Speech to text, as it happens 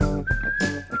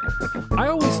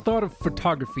thought of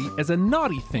photography as a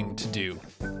naughty thing to do.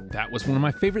 That was one of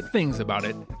my favorite things about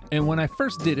it, and when I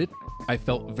first did it, I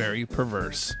felt very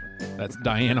perverse. That's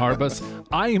Diane Arbus.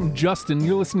 I am Justin.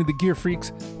 You're listening to The Gear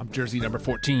Freaks. I'm jersey number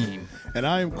 14. And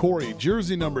I am Corey,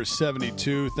 jersey number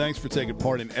 72. Thanks for taking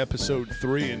part in episode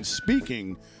 3. And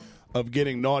speaking of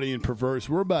getting naughty and perverse,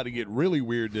 we're about to get really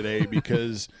weird today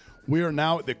because we are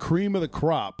now at the cream of the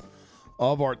crop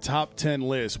of our top 10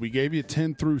 list. We gave you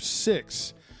 10 through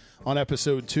 6 on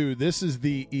episode 2. This is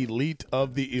the elite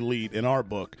of the elite in our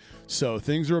book. So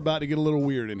things are about to get a little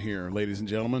weird in here, ladies and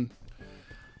gentlemen.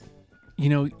 You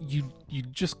know, you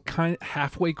just kind of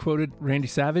halfway quoted Randy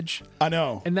Savage. I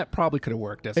know. And that probably could have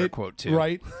worked as a quote, too.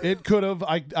 Right. It could have.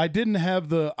 I didn't have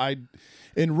the...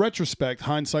 In retrospect,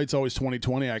 hindsight's always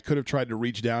 20/20. I could have tried to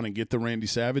reach down and get the Randy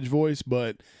Savage voice,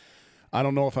 but I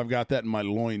don't know if I've got that in my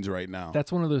loins right now.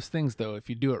 That's one of those things, though. If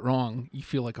you do it wrong, you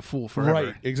feel like a fool forever.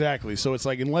 Right, exactly. So it's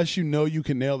like, unless you know you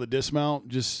can nail the dismount,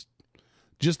 just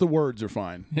the words are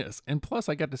fine. Yes, and plus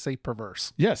I got to say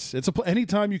perverse. Yes, it's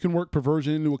anytime you can work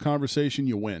perversion into a conversation,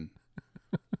 you win.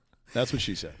 That's what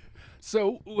she said.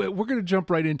 So we're going to jump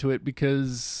right into it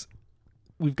because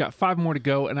we've got 5 more to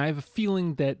go, and I have a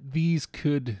feeling that these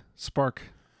could spark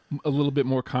a little bit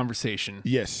more conversation.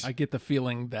 Yes. I get the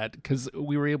feeling that because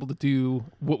we were able to do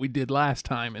what we did last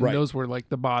time, and those were like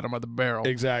the bottom of the barrel.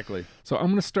 Exactly. So I'm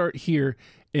going to start here,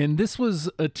 and this was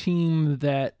a team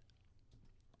that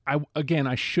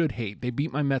I should hate. They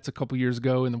beat my Mets a couple years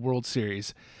ago in the World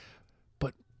Series,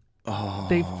 but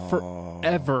they've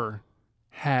forever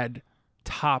had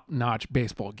top-notch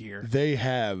baseball gear. They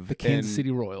have. The Kansas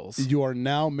City Royals. You are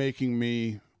now making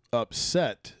me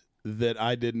upset that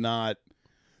I did not.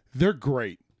 They're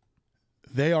great.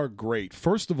 They are great.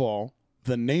 First of all,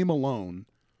 the name alone.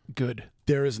 Good.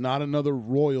 There is not another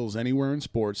Royals anywhere in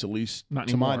sports, at least not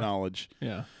to anymore. my knowledge.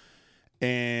 Yeah.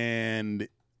 And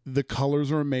the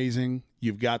colors are amazing.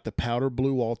 You've got the powder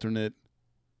blue alternate.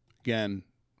 Again,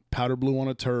 powder blue on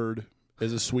a turd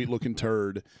is a sweet-looking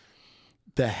turd.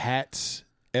 The hats,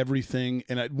 everything.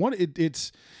 And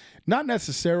it's not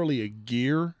necessarily a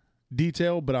gear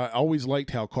detail, but I always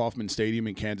liked how Kauffman Stadium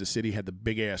in Kansas City had the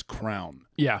big-ass crown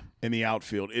in the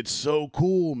outfield. It's so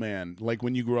cool, man. Like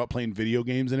when you grew up playing video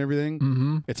games and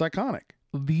everything, it's iconic.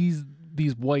 These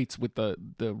whites with the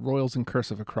Royals in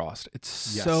cursive across, it's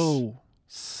so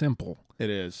simple. It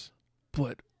is.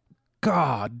 But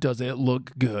God, does it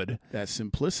look good. That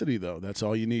simplicity, though, that's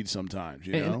all you need sometimes,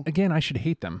 you know? And again, I should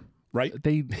hate them. Right.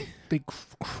 They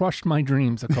crushed my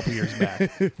dreams a couple years back.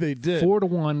 They did.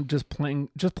 4-1 just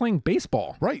playing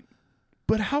baseball. Right.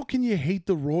 But how can you hate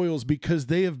the Royals because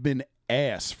they have been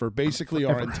ass for basically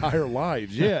our entire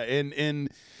lives? Yeah. And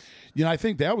you know, I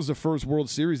think that was the first World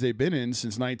Series they've been in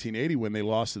since 1980 when they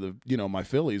lost to my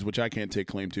Phillies, which I can't take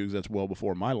claim to because that's well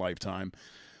before my lifetime.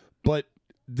 But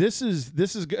this is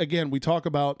again, we talk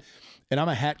about, and I'm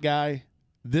a hat guy.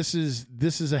 This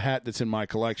is a hat that's in my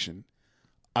collection.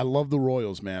 I love the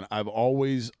Royals, man. I've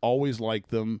always liked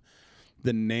them.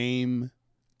 The name,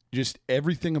 just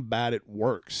everything about it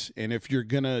works. And if you're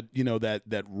gonna,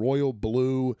 that royal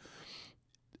blue,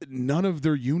 none of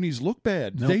their unis look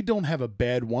bad. Nope. They don't have a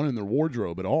bad one in their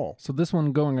wardrobe at all. So this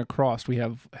one going across, we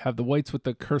have the whites with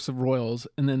the cursive Royals,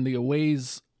 and then the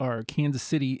aways are Kansas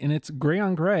City, and it's gray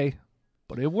on gray,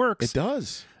 but it works. It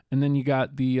does. And then you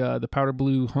got the powder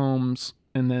blue homes,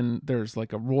 and then there's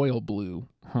like a royal blue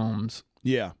homes.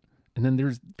 Yeah. And then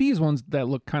there's these ones that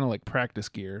look kind of like practice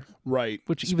gear. Right.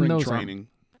 Which spring even those training.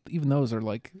 Even those are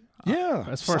like,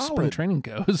 as far as spring training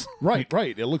goes. Right.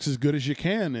 It looks as good as you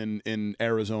can in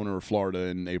Arizona or Florida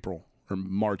in April or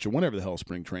March or whenever the hell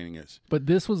spring training is. But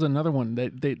this was another one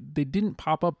that they didn't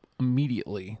pop up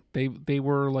immediately. They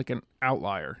were like an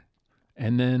outlier.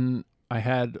 And then I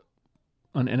had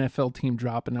an NFL team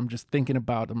drop, and I'm just thinking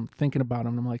about them. And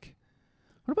I'm like,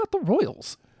 what about the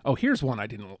Royals? Oh, here's one I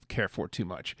didn't care for too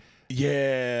much.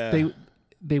 Yeah.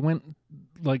 They went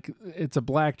like it's a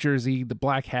black jersey, the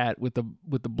black hat with the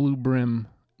blue brim,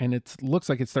 and it looks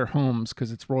like it's their homes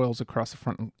because it's Royals across the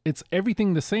front. It's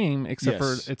everything the same except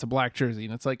for it's a black jersey,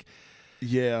 and it's like,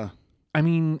 yeah. I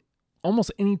mean,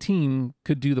 almost any team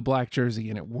could do the black jersey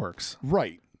and it works.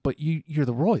 Right. But you're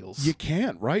the Royals. You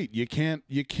can't, right? You can't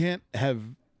do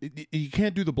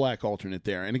the black alternate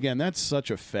there. And again, that's such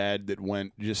a fad that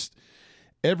went just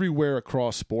everywhere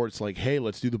across sports, like, hey,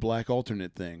 let's do the black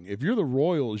alternate thing. If you're the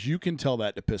Royals, you can tell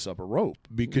that to piss up a rope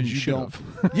because you don't.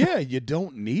 Yeah, you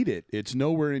don't need it. It's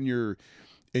nowhere in your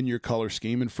color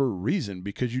scheme, and for a reason,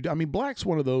 because black's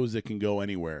one of those that can go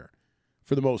anywhere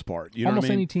for the most part. You know almost what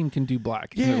I mean? Any team can do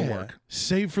black. Yeah, it'll work.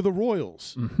 Save for the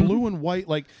Royals, blue and white.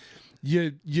 Like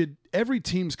every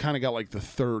team's kind of got like the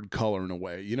third color in a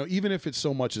way. Even if it's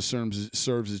so much as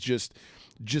serves as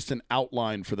just an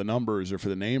outline for the numbers or for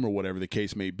the name or whatever the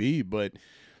case may be. But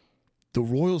the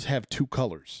Royals have two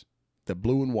colors, the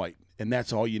blue and white, and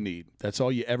that's all you need. That's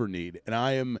all you ever need. And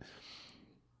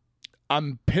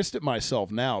I'm pissed at myself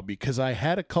now because I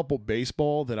had a couple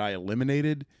baseball that I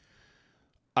eliminated.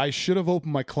 I should have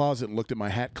opened my closet and looked at my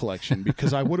hat collection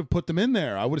because I would have put them in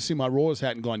there. I would have seen my Royals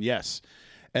hat and gone, yes.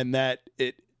 And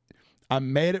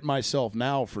I'm mad at myself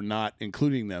now for not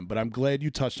including them, but I'm glad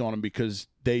you touched on them because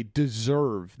they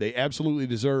absolutely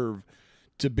deserve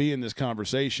to be in this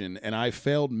conversation. And I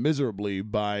failed miserably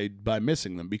by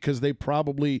missing them because they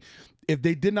probably, if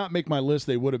they did not make my list,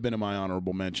 they would have been in my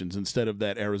honorable mentions instead of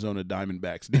that Arizona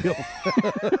Diamondbacks deal.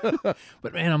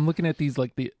 But man, I'm looking at these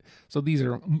so these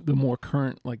are the more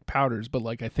current like powders, but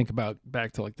like I think about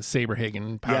back to like the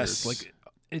Saberhagen powders. Yes. Like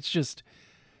it's just,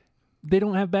 they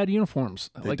don't have bad uniforms.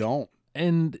 They don't.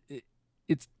 And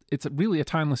it's really a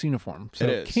timeless uniform. So it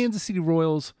is. Kansas City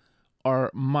Royals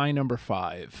are my number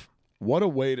 5. What a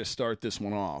way to start this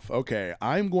one off. Okay,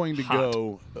 I'm going to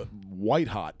go white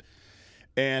hot.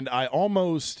 And I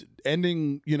almost,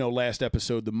 ending, last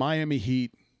episode, the Miami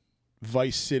Heat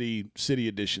Vice City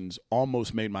editions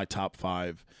almost made my top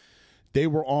 5. They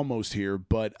were almost here,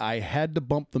 but I had to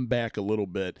bump them back a little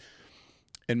bit.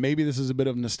 And maybe this is a bit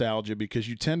of nostalgia because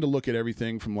you tend to look at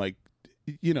everything from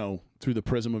through the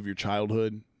prism of your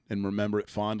childhood and remember it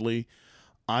fondly.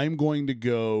 I'm going to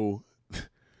go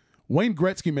Wayne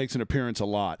Gretzky makes an appearance a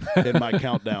lot in my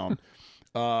countdown.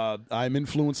 I'm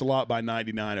influenced a lot by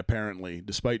 99 apparently,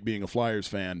 despite being a Flyers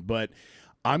fan, but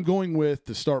I'm going with,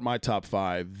 to start my top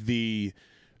 5, the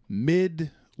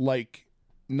mid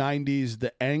 90s,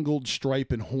 the angled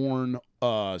stripe and horn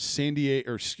St.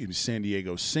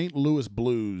 Louis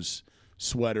Blues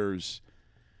sweaters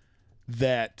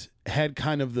that had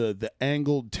kind of the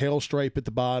angled tail stripe at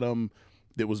the bottom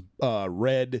that was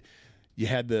red. You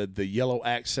had the yellow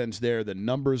accents there. The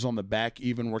numbers on the back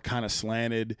even were kind of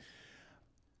slanted.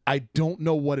 I don't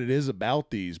know what it is about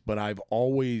these, but I've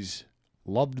always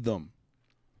loved them.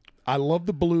 I love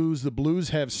the Blues. The Blues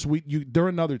have they're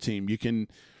another team.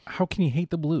 How can you hate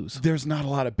the Blues? There's not a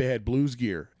lot of bad Blues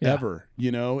gear ever,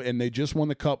 and they just won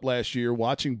the Cup last year.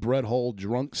 Watching Brett Hull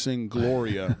drunk sing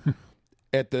Gloria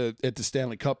at the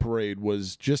Stanley Cup parade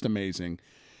was just amazing.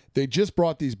 They just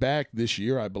brought these back this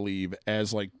year, I believe,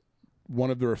 as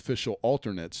one of their official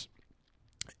alternates.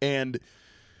 And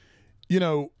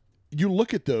you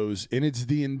look at those and it's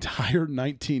the entire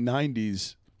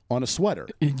 1990s on a sweater.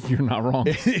 You're not wrong.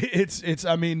 It's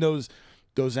I mean those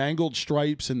angled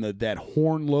stripes and that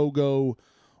horn logo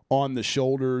on the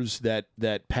shoulders,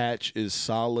 that patch is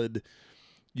solid.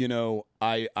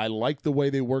 I like the way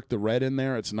they work the red in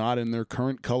there. It's not in their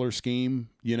current color scheme,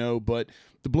 but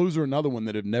the Blues are another one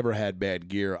that have never had bad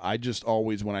gear. I just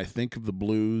always, when I think of the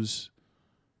Blues,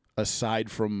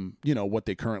 aside from, what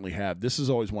they currently have, this is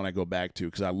always one I go back to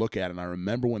because I look at it and I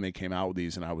remember when they came out with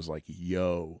these and I was like,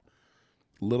 yo,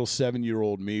 little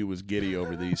 7-year-old me was giddy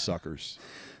over these suckers.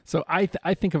 So I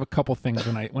think of a couple things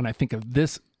when I think of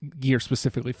this gear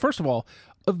specifically. First of all,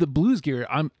 of the Blues gear,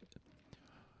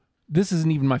 this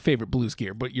isn't even my favorite Blues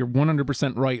gear, but you're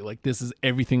 100% right. Like, this is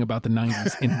everything about the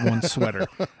 90s in one sweater.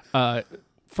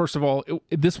 First of all,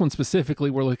 this one specifically,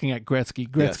 we're looking at Gretzky.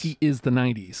 Gretzky is the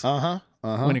 90s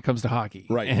when it comes to hockey.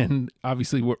 Right. And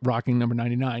obviously, we're rocking number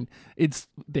 99. It's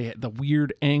the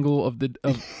weird angle of the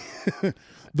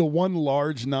one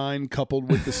large 9 coupled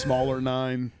with the smaller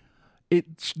 9.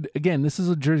 Again, this is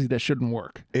a jersey that shouldn't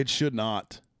work. It should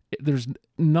not. There's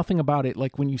nothing about it.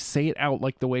 Like, when you say it out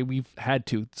like the way we've had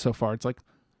to so far, it's like,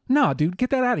 nah, dude, get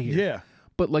that out of here. Yeah.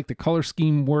 But the color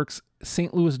scheme works.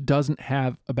 St. Louis doesn't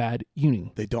have a bad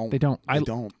uni. They don't.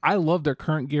 I love their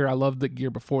current gear. I love the gear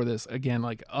before this. Again,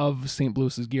 of St.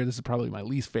 Louis's gear, this is probably my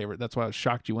least favorite. That's why I was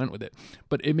shocked you went with it.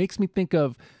 But it makes me think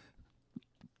of,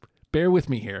 bear with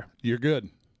me here, You're good.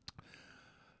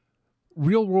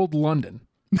 Real World London.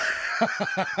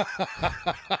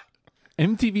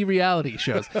 MTV reality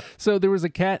shows. So there was a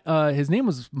cat, his name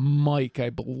was Mike,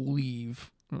 I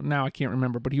believe. Now I can't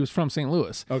remember, but he was from St.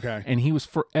 Louis. Okay. And he was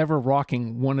forever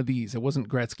rocking one of these. It wasn't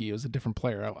Gretzky. It was a different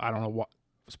player. I don't know what.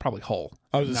 It was probably Hull.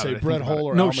 I was going to say Brett Hull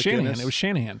or No, Al Shanahan. McInnes. It was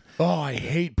Shanahan. Oh, I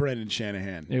hate Brendan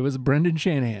Shanahan. It was Brendan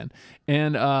Shanahan.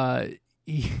 And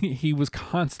he was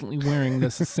constantly wearing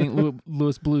this St.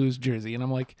 Louis Blues jersey. And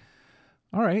I'm like,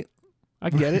 all right, I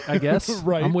get it, I guess.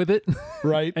 Right. I'm with it.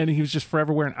 Right. And he was just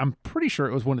forever wearing. I'm pretty sure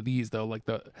it was one of these, though.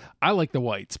 I like the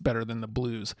whites better than the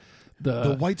blues.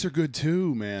 The whites are good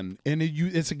too, man. And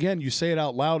it's again, you say it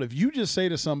out loud. If you just say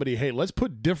to somebody, "Hey, let's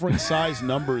put different size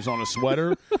numbers on a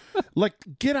sweater,"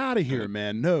 Like, get out of here,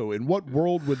 man. No. In what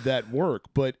world would that work?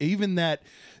 But even that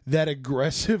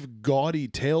aggressive, gaudy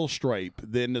tail stripe,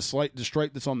 then the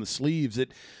stripe that's on the sleeves,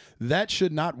 that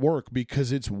should not work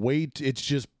because it's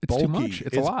just bulky. Too much.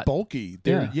 It's a lot. Bulky.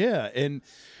 And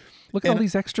look at all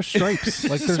these extra stripes.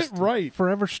 Like there's right.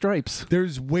 forever stripes.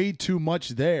 There's way too much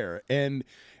there. And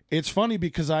it's funny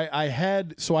because I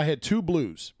had 2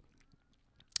 blues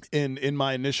in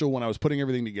my initial when I was putting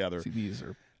everything together. See, these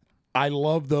are. I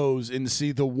love those, and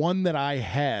see the one that I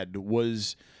had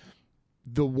was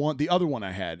the other one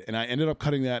I had, and I ended up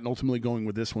cutting that and ultimately going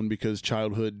with this one because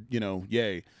childhood,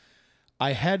 yay.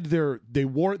 I had they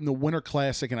wore it in the Winter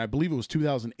Classic, and I believe it was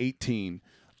 2018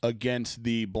 against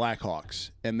the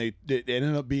Blackhawks, and it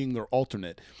ended up being their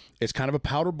alternate. It's kind of a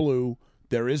powder blue.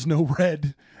 There is no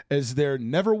red, as there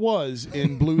never was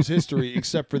in Blues history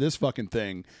except for this fucking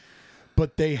thing.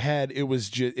 But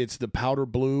it's the powder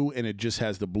blue, and it just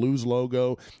has the Blues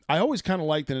logo. I always kind of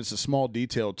like that it's a small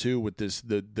detail too with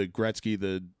the Gretzky,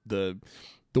 the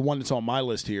one that's on my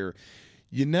list here.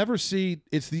 You never see,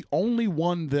 it's the only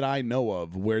one that I know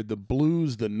of where the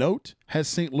Blues, the note has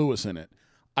St. Louis in it.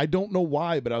 I don't know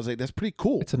why, but I was like, that's pretty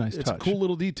cool. It's a nice touch. It's a cool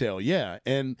little detail, yeah.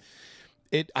 And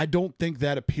I don't think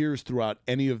that appears throughout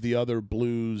any of the other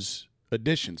Blues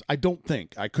editions. I don't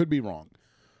think. I could be wrong.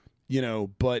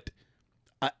 But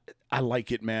I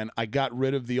like it, man. I got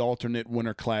rid of the alternate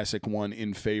Winter Classic one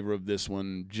in favor of this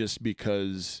one just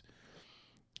because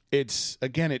it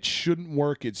shouldn't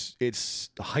work. It's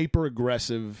hyper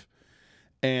aggressive,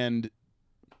 and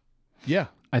yeah.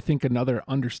 I think another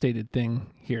understated thing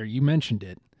here. You mentioned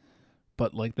it,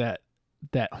 but like that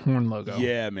horn logo.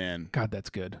 Yeah, man. God, that's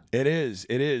good. It is.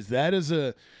 That is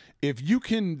if you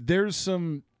can.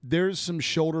 There's some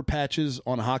shoulder patches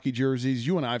on hockey jerseys.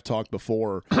 You and I have talked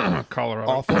before.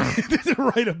 Colorado.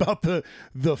 Right, about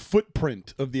the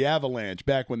footprint of the Avalanche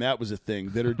back when that was a thing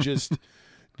that are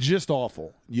just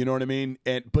awful. You know what I mean?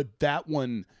 But that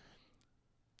one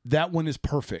is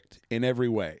perfect in every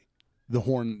way. The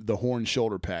horn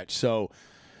shoulder patch. So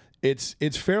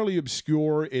it's fairly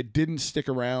obscure. It didn't stick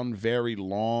around very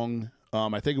long.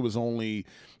 I think it was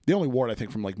they only wore it, I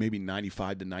think, from like maybe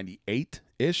 95 to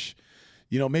 98-ish.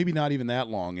 Maybe not even that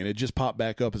long, and it just popped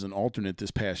back up as an alternate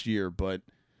this past year, but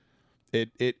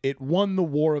it won the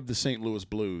war of the St. Louis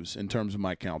Blues in terms of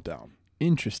my countdown.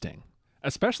 Interesting.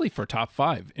 Especially for top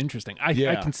 5. Interesting. I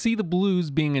can see the Blues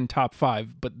being in top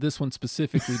 5, but this one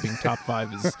specifically being top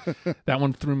 5 is that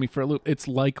one threw me for a loop. It's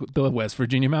like the West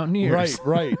Virginia Mountaineers.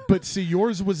 Right. But see,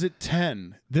 yours was at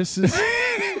 10. This is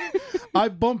I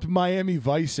bumped Miami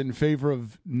Vice in favor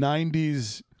of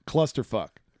 90s clusterfuck.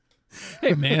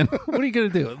 Hey, man, what are you going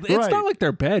to do? It's not like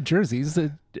they're bad jerseys.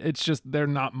 It's just they're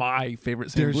not my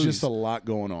favorite St. There's Blues. just a lot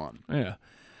going on. Yeah.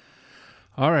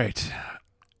 All right.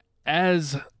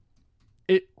 As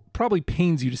it probably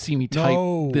pains you to see me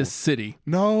type this city.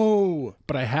 No.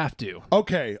 But I have to.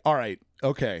 Okay. All right.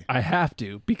 Okay. I have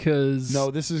to because... No,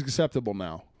 this is acceptable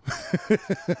now.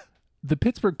 The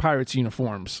Pittsburgh Pirates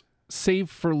uniforms, save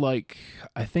for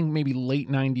I think maybe late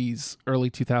 90s, early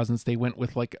 2000s, they went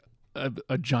with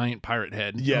a giant pirate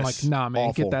head. Yes. I'm like, nah, man,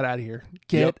 awful. get that out of here.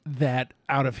 Get that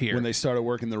out of here. When they started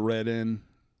working the red in.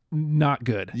 Not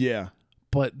good. Yeah.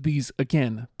 But these,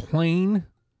 again, plain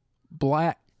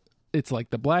black. It's like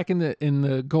the black in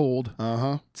the gold.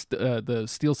 Uh-huh. The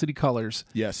Steel City colors.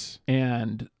 Yes.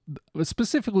 And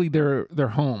specifically their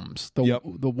homes. The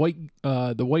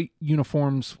white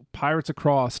uniforms, Pirates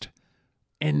across.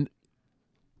 And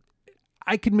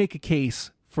I could make a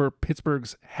case for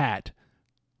Pittsburgh's hat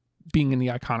being in the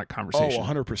iconic conversation. Oh,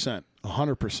 100%.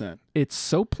 100%. It's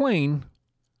so plain,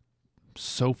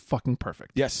 so fucking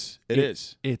perfect. Yes, it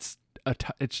is. It's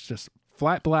just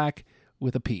flat black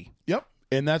with a P. Yep.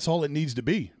 And that's all it needs to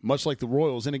be, much like the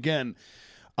Royals. And again,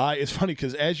 it's funny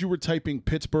because as you were typing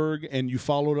Pittsburgh and you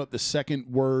followed up the second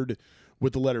word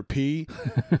with the letter P,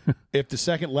 if the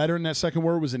second letter in that second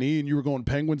word was an E and you were going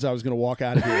Penguins, I was going to walk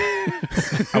out of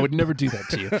here. I would never do that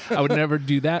to you. I would never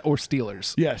do that or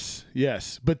Steelers.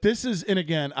 Yes. But this is, and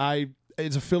again,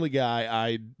 as a Philly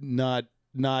guy, not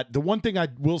the one thing I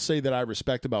will say that I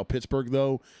respect about Pittsburgh,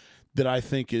 though, that I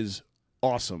think is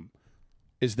awesome,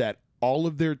 is that all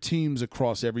of their teams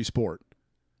across every sport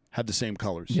have the same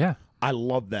colors. Yeah. I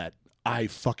love that. I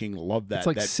fucking love that. It's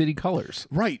like city colors.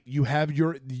 Right. You have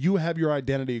your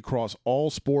identity across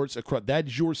all sports.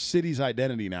 That's your city's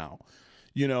identity now.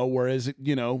 Whereas,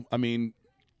 the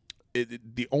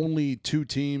only two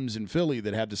teams in Philly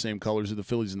that have the same colors are the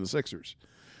Phillies and the Sixers.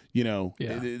 Yeah.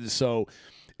 So,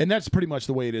 and that's pretty much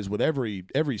the way it is with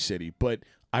every city. But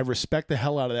I respect the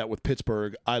hell out of that with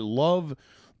Pittsburgh. I love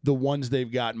the ones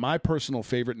they've got. My personal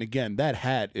favorite, and again, that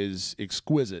hat is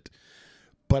exquisite.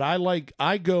 But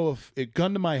I go, if it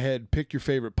gun to my head, pick your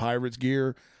favorite Pirates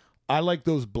gear. I like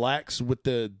those blacks with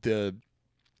the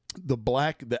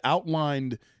black, the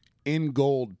outlined in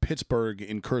gold Pittsburgh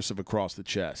in cursive across the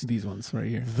chest. These ones right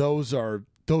here. Those are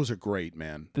great,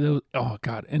 man. Oh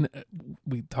God! And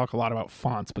we talk a lot about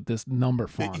fonts, but this number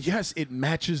font, yes, it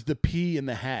matches the P in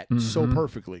the hat so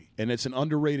perfectly, and it's an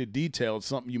underrated detail. It's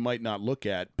something you might not look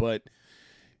at, but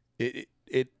it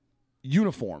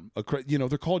uniform.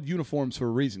 They're called uniforms for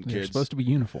a reason. Kids, they're supposed to be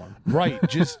uniform, right?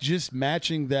 Just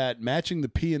matching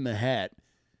the P in the hat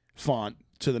font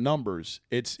to the numbers.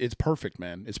 It's perfect,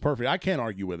 man. It's perfect. I can't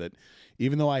argue with it,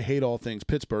 even though I hate all things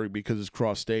Pittsburgh because it's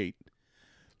cross state.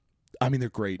 I mean, they're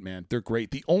great, man. They're great.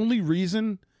 The only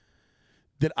reason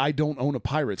that I don't own a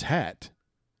Pirates hat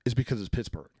is because it's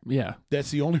Pittsburgh. Yeah. That's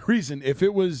the only reason. If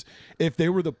they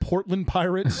were the Portland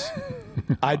Pirates,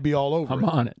 I'd be all over I'm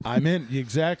on it. I'm in.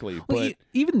 Exactly. Well, but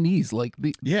even these,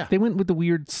 they went with the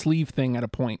weird sleeve thing at a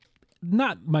point.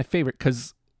 Not my favorite,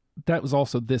 because that was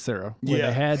also this era where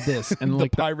they had this and the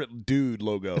pirate dude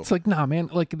logo. It's like, nah, man.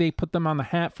 Like, they put them on the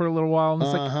hat for a little while, and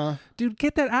it's like, dude,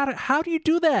 get that out of. How do you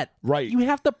do that? Right. You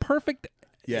have the perfect.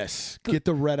 Yes. Get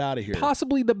the red out of here.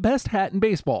 Possibly the best hat in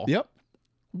baseball. Yep.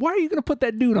 Why are you going to put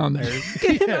that dude on there?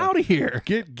 Get him out of here.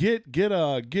 Get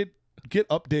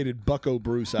updated Bucko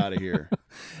Bruce out of here.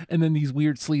 And then these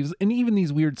weird sleeves, and even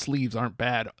these weird sleeves aren't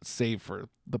bad, save for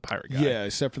the pirate guy. Yeah,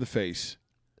 except for the face.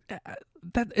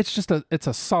 It's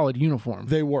a solid uniform.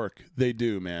 They work. They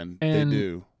do, man. And they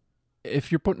do.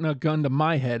 If you're putting a gun to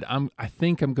my head, I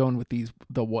think I'm going with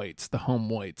the whites, the home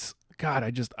whites.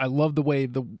 God, I love the way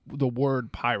the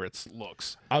word pirates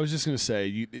looks. I was just gonna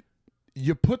say,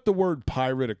 you put the word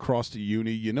pirate across the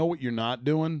uni, you know what you're not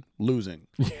doing? Losing.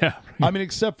 Yeah. Right. I mean,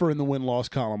 except for in the win-loss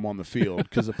column on the field,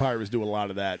 because the Pirates do a lot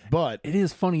of that. But it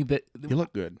is funny that you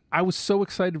look good. I was so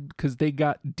excited because they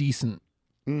got decent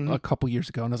a couple years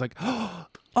ago, and I was like,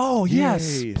 oh,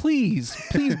 yes, Yay. please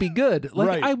be good. Like,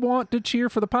 Right. I want to cheer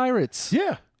for the Pirates.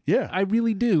 Yeah, yeah. I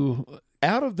really do.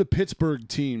 Out of the Pittsburgh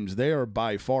teams, they are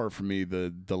by far for me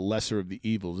the lesser of the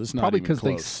evils. It's not Probably even because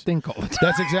they close. stink all the time.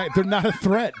 That's exactly. They're not a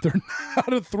threat. They're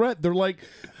not a threat.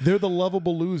 They're the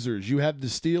lovable losers. You have the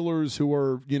Steelers, who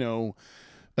are,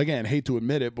 again, hate to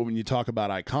admit it, but when you talk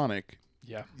about iconic,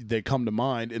 Yeah. they come to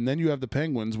mind. And then you have the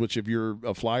Penguins, which if you're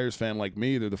a Flyers fan like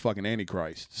me, they're the fucking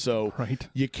Antichrist. So Right.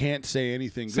 you can't say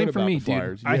anything Same good for about me, the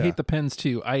Flyers. dude. I hate the Pens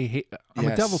too. I'm a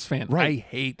Yes. Devils fan. Right. I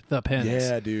hate the Pens.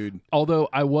 Yeah, dude. Although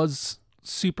I was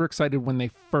super excited when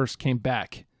they first came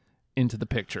back into the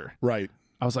picture. Right.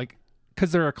 I was like,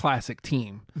 because they're a classic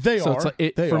team. They so are. It's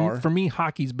like They are. For me,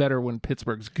 hockey's better when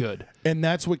Pittsburgh's good. And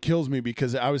that's what kills me,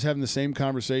 because I was having the same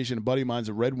conversation. A buddy of mine's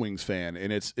a Red Wings fan,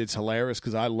 and it's hilarious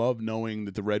because I love knowing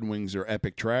that the Red Wings are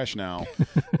epic trash now,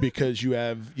 because you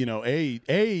have,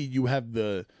 you have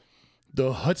the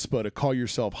chutzpah to call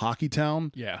yourself Hockey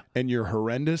Town, Yeah. and you're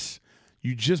horrendous.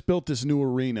 You just built this new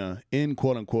arena in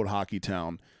quote unquote Hockey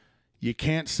Town. You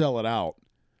can't sell it out.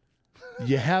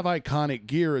 You have iconic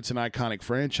gear. It's an iconic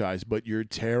franchise, but you're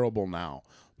terrible now.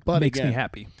 But Makes again, me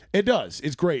happy. It does.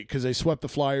 It's great because they swept the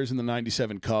Flyers in the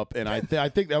 '97 Cup, and I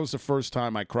think that was the first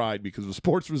time I cried because of a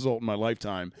sports result in my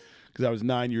lifetime, because I was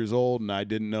 9 years old and I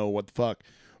didn't know what the fuck.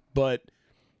 But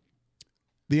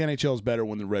the NHL is better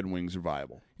when the Red Wings are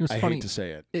viable. I hate to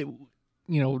say it.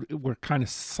 We're kind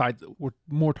of we're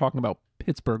more talking about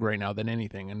Pittsburgh right now than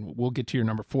anything, and we'll get to your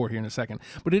number 4 here in a second.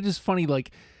 But it is funny, like,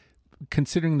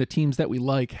 considering the teams that we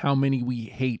like, how many we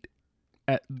hate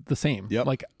at the same. Yep.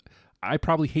 Like, I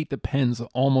probably hate the Pens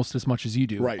almost as much as you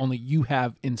do. Right. Only you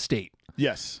have in state.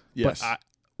 Yes. But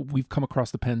we've come across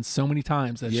the Pens so many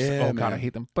times that it's just, oh, God, man. I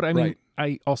hate them. But I mean, Right.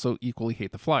 I also equally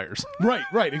hate the Flyers.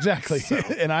 Right, exactly.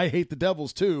 And I hate the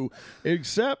Devils too,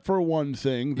 except for one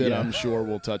thing that I'm sure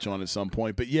we'll touch on at some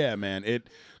point. But yeah, man,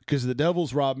 because the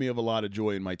Devils robbed me of a lot of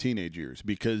joy in my teenage years,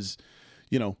 because,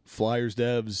 Flyers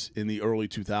Devs in the early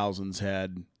 2000s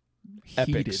had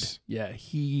epics. Yeah,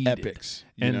 heated. Epics,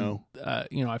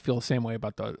 I feel the same way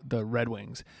about the Red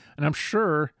Wings. And I'm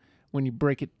sure when you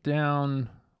break it down,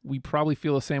 we probably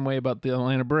feel the same way about the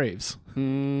Atlanta Braves.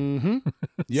 Mm-hmm.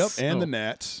 Yep, and the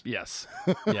Nats. Yes,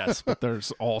 but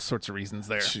there's all sorts of reasons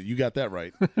there. You got that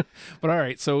right. But all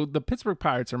right, so the Pittsburgh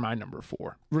Pirates are my number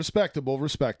 4.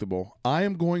 Respectable. I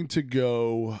am going to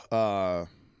go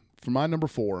for my number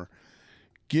 4.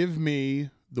 Give me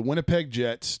the Winnipeg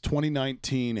Jets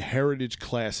 2019 Heritage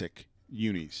Classic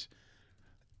unis.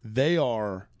 They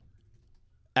are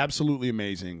absolutely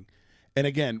amazing. And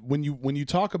again, when you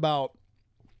talk about,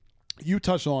 you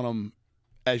touch on them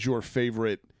as your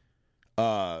favorite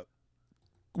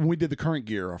when we did the current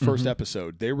gear, our first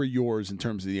episode, they were yours in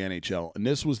terms of the NHL, and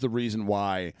this was the reason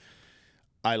why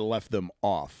I left them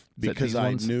off because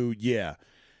I knew,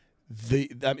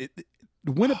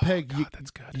 Winnipeg.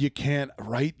 That's good. You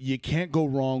can't go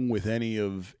wrong with any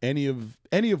of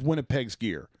Winnipeg's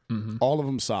gear. All of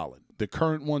them solid. The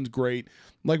current one's great.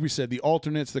 Like we said, the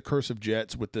alternates, the Curse of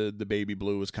Jets with the baby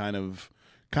blue is kind of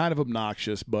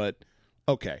obnoxious, but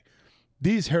okay.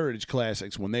 These Heritage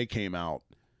Classics, when they came out,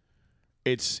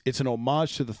 it's an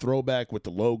homage to the throwback with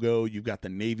the logo. You've got the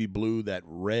navy blue, that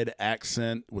red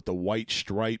accent with the white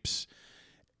stripes.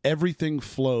 Everything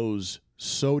flows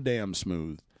so damn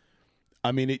smooth.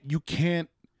 I mean, I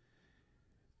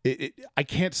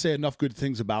can't say enough good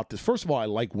things about this. First of all, I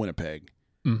like Winnipeg,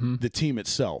 the team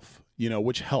itself,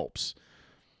 which helps.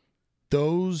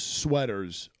 Those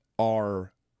sweaters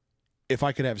are, if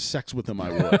I could have sex with them,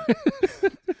 I would.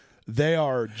 They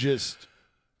are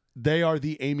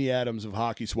the Amy Adams of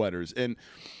hockey sweaters. And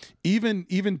even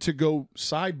to go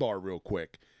sidebar real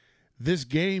quick, this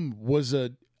game was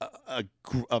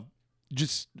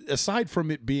just aside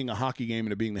from it being a hockey game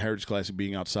and it being the Heritage Classic,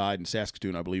 being outside in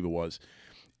Saskatoon, I believe it was,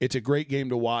 it's a great game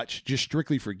to watch just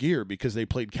strictly for gear because they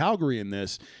played Calgary in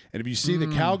this. And if you see the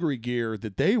Calgary gear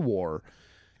that they wore,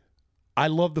 I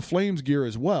love the Flames gear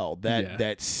as well.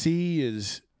 That C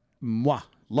is mwah.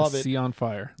 Love it. Sea on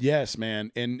fire. Yes,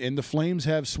 man. And the Flames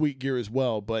have sweet gear as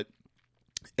well.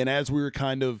 And as we were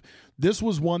this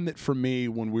was one that for me,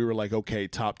 when we were like, okay,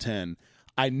 top 10,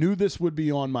 I knew this would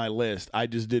be on my list. I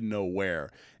just didn't know where.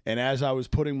 And as I was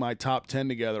putting my top 10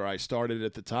 together, I started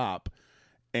at the top,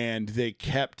 and they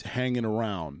kept hanging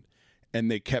around,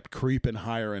 and they kept creeping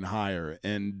higher and higher.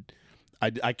 And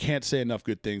I can't say enough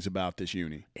good things about this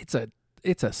uni. I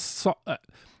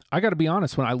got to be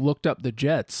honest, when I looked up the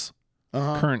Jets'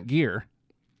 current gear,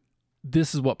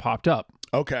 this is what popped up.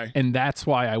 Okay. And that's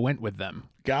why I went with them.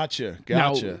 Gotcha.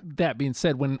 Now, that being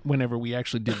said, whenever we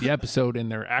actually did the episode in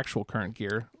their actual current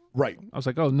gear, right, I was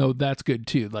like, oh, no, that's good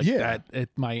too.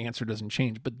 My answer doesn't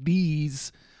change. But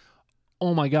these,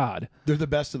 oh my God. They're the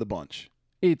best of the bunch.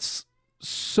 It's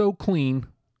so clean,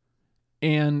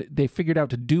 and they figured out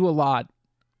to do a lot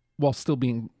while still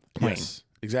being plain. Yes,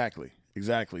 exactly.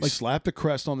 Like, slap the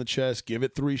crest on the chest, give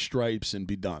it 3 stripes, and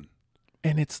be done.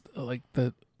 And it's like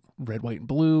the red, white, and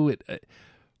blue.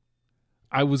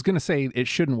 I was going to say it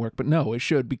shouldn't work, but no, it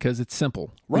should because it's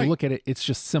simple. Right. You look at it, it's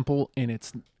just simple, and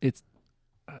it's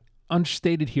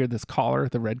understated here, this collar,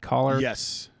 the red collar.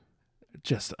 Yes.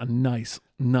 Just a nice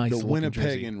the Winnipeg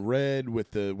jersey. in red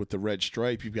with the red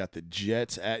stripe. You've got the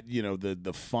Jets at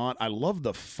the font. I love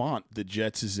the font the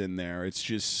Jets is in there. It's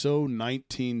just so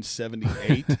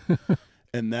 1978.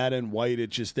 And that in white,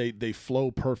 it just they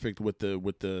flow perfect with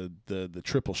the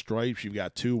triple stripes. You've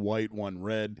got 2 white, 1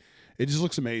 red. It just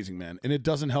looks amazing, man. And it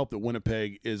doesn't help that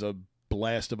Winnipeg is a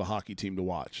blast of a hockey team to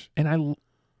watch. And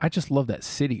I just love that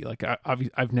city. Like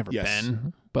I've never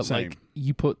been, but Same. like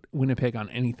you put Winnipeg on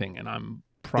anything, and I'm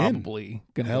probably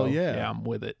gonna Hell go. yeah. Yeah, I'm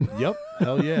with it. Yep.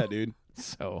 Hell yeah, dude.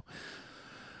 So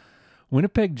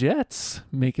Winnipeg Jets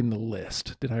making the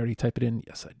list. Did I already type it in?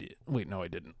 Yes, I did. Wait, no, I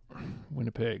didn't.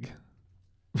 Winnipeg.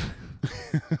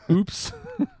 Oops.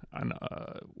 On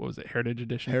what was it? Heritage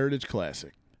Edition. Heritage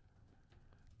Classic.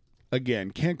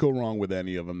 Again, can't go wrong with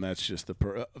any of them. That's just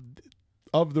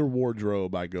of their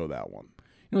wardrobe. I go that one.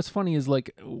 You know what's funny is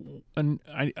like,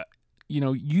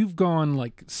 you've gone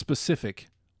like specific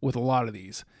with a lot of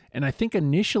these, and I think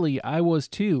initially I was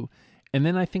too, and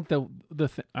then I think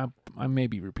I may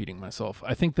be repeating myself.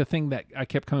 I think the thing that I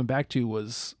kept coming back to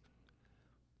was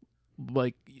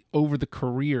like over the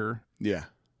career. Yeah,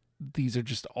 these are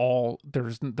just all there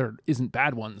isn't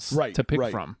bad ones to pick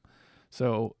from.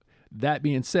 So that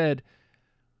being said,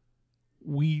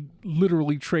 we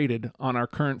literally traded on our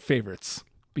current favorites.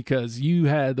 Because you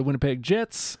had the Winnipeg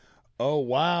Jets. Oh,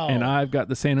 wow. And I've got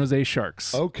the San Jose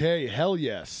Sharks. Okay, hell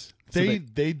yes.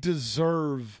 They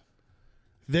deserve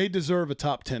a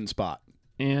top 10 spot.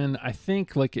 And I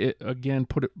think, like,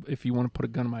 if you want to put a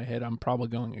gun in my head, I'm probably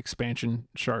going expansion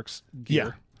Sharks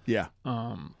gear. Yeah.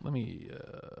 Let me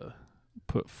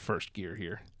put first gear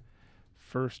here.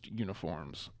 First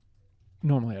uniforms.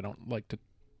 Normally I don't like to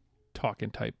talk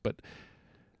and type, but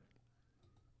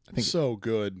I think so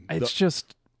good. It's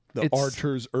just the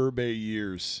Archer's Herbe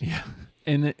years. Yeah.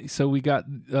 And so we got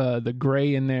the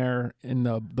gray in there in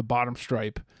the bottom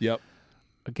stripe. Yep.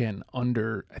 Again,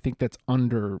 I think that's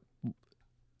underrated.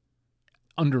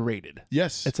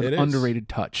 Yes, it's an underrated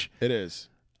touch. It is.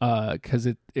 Because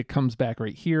it comes back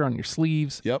right here on your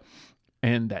sleeves. Yep.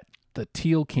 And that the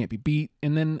teal can't be beat.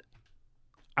 And then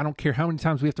I don't care how many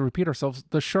times we have to repeat ourselves,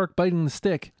 the shark biting the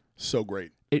stick. So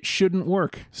great. it shouldn't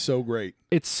work. So great.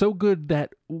 It's so good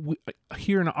that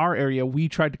here in our area, we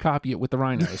tried to copy it with the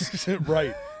rhinos.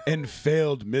 Right. And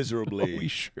failed miserably. We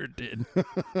sure did.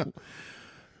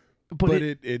 But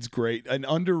it's great. An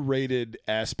underrated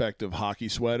aspect of hockey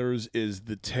sweaters is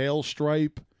the tail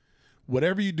stripe.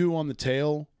 Whatever you do on the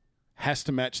tail has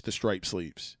to match the stripe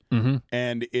sleeves. Mm-hmm.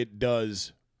 And it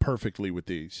does perfectly with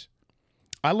these.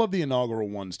 I love the inaugural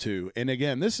ones too. And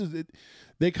again, this is it.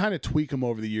 They kind of tweak them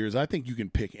over the years. I think you can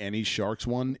pick any Sharks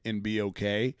one and be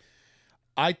okay.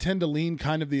 I tend to lean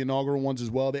kind of the inaugural ones as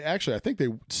well. I think they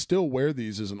still wear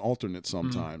these as an alternate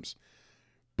sometimes.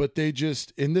 But they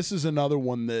just, and this is another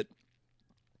one that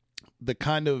the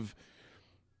kind of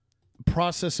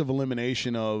process of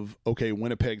elimination of, okay,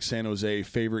 Winnipeg, San Jose,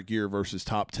 favorite gear versus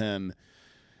top 10.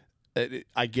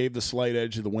 I gave the slight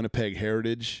edge to the Winnipeg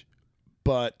heritage,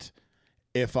 but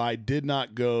if I did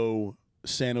not go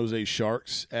San Jose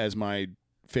Sharks as my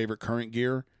favorite current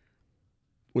gear,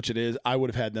 which it is, I would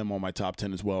have had them on my top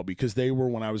 10 as well, because they were,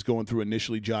 when I was going through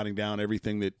initially jotting down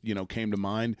everything that, came to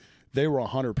mind, they were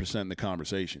 100% in the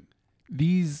conversation.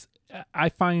 These, I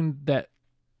find that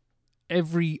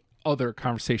every other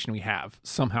conversation we have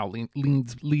somehow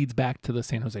leads back to the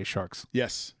San Jose Sharks.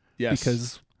 Yes.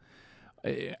 Because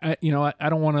I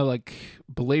don't want to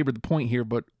belabor the point here,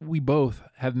 but we both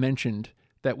have mentioned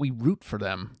that we root for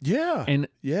them. Yeah. And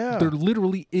there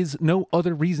literally is no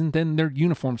other reason than their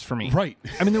uniforms for me. Right.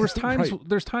 I mean, there's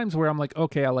times where I'm like,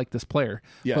 okay, I like this player.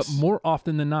 Yes. But more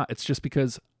often than not, it's just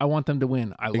because I want them to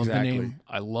win. I love the name.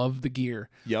 I love the gear.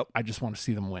 Yep. I just want to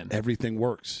see them win. Everything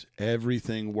works.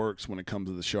 Everything works when it comes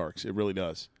to the Sharks. It really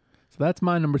does. So that's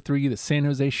my number 3, the San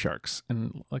Jose Sharks.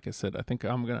 And like I said, I think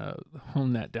I'm going to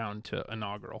hone that down to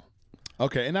inaugural.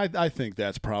 Okay, and I think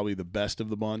that's probably the best of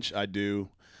the bunch. I do.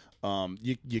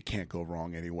 You can't go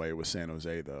wrong anyway with San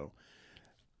Jose, though.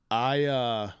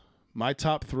 My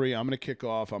top 3, I'm going to kick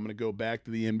off. I'm going to go back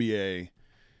to the NBA.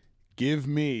 Give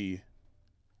me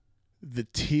the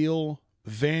teal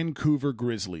Vancouver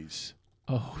Grizzlies.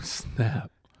 Oh,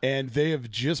 snap. And they have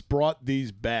just brought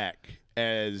these back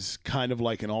as kind of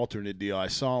like an alternate deal. I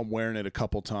saw them wearing it a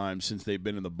couple times since they've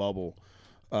been in the bubble.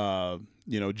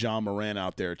 John Moran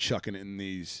out there chucking it in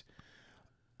these.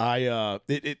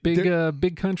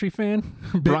 Big country fan,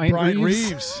 Brian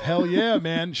Reeves. Hell yeah,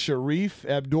 man. Sharif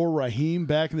Abdur-Rahim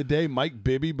back in the day. Mike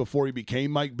Bibby before he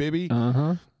became Mike Bibby.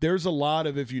 Uh-huh. There's a lot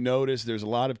of, if you notice, there's a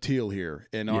lot of teal here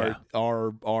in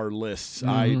our lists.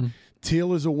 Mm-hmm.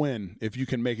 Teal is a win if you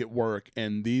can make it work,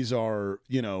 and these are,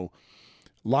 a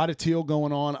lot of teal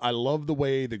going on. I love the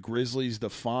way the Grizzlies,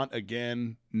 the font,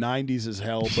 again, 90s as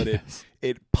hell, but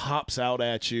it pops out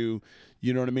at you.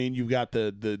 You know what I mean? You've got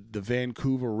the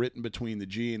Vancouver written between the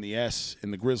G and the S in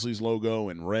the Grizzlies logo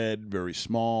in red, very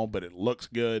small, but it looks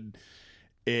good.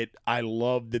 I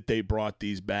love that they brought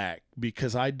these back,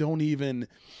 because I don't even,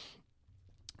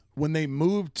 when they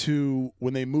moved to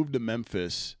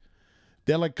Memphis,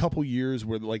 they had a couple years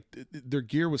where their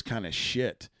gear was kind of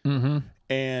shit.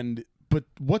 Mm-hmm. But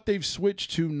what they've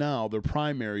switched to now, their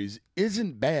primaries,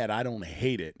 isn't bad. I don't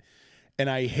hate it. And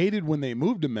I hated when they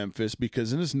moved to Memphis,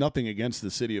 because, and there's nothing against the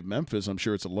city of Memphis, I'm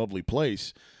sure it's a lovely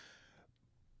place,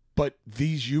 but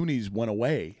these unis went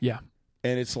away. Yeah.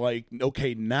 And it's like,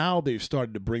 okay, now they've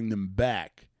started to bring them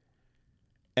back,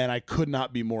 and I could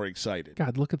not be more excited.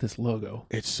 God, look at this logo.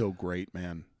 It's so great,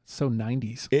 man. So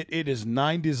 90s. It is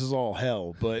 90s as all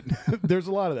hell, but there's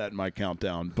a lot of that in my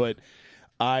countdown. But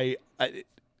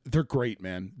they're great,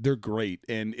 man. They're great.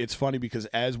 And it's funny because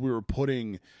as we were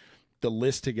putting the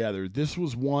list together, this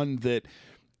was one that,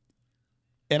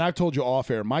 and I've told you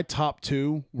off air, my top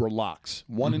 2 were locks,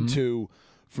 1 and 2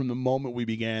 from the moment we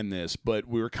began this, but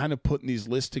we were kind of putting these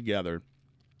lists together,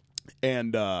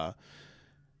 and I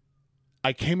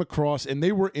came across, and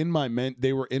they were in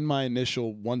my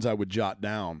initial ones I would jot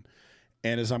down,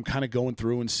 and as I'm kind of going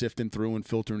through and sifting through and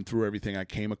filtering through everything, I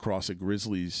came across a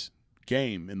Grizzlies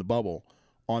game in the bubble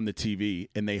on the TV,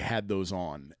 and they had those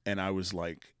on, and I was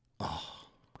like, oh.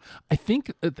 I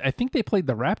think they played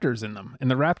the Raptors in them,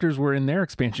 and the Raptors were in their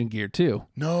expansion gear too.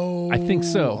 No, I think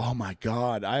so. Oh my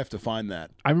God, I have to find that.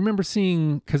 I remember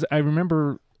seeing, because I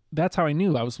remember that's how I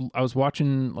knew. I was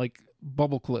watching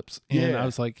bubble clips, and I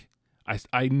was like,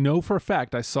 I know for a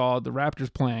fact I saw the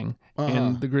Raptors playing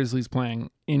and the Grizzlies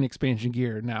playing in expansion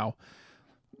gear. Now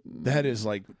that is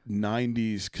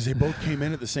 90s, because they both came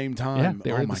in at the same time. Yeah,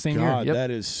 they were at the same year. Yep. That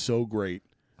is so great.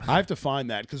 I have to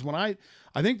find that, because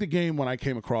I think the game when I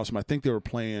came across them, I think they were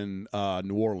playing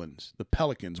New Orleans. The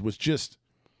Pelicans was just,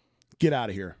 get out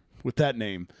of here with that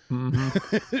name.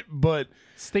 Mm-hmm. But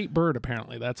State bird,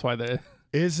 apparently. That's why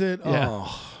Is it? Yeah.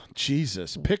 Oh,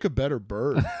 Jesus. Pick a better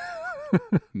bird.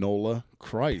 NOLA.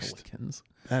 Christ. Pelicans.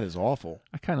 That is awful.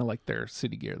 I kind of like their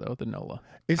city gear though, the NOLA.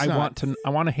 It's I not,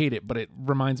 want to hate it, but it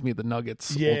reminds me of the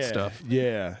Nuggets old stuff.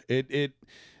 Yeah.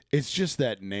 It's just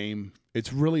that name.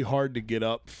 It's really hard to get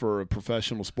up for a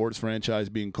professional sports franchise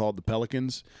being called the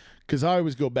Pelicans, because I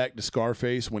always go back to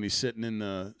Scarface when he's sitting in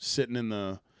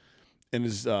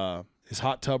his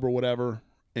hot tub or whatever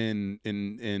in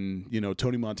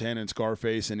Tony Montana and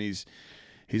Scarface, and he's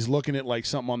looking at like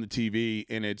something on the TV,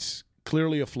 and it's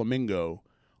clearly a flamingo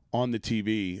on the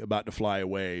TV about to fly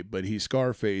away, but he's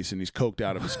Scarface and he's coked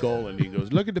out of his skull, and he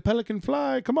goes, "Look at the pelican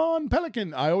fly, come on,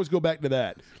 pelican." I always go back to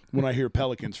that when I hear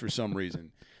Pelicans for some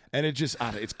reason. And it just,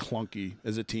 it's clunky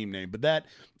as a team name. But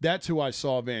that's who I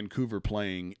saw Vancouver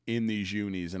playing in these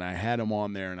unis, and I had them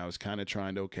on there, and I was kind of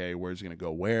trying to, okay, where's it going to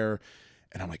go where?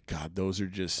 And I'm like, God, those are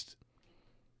just,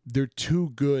 they're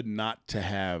too good not to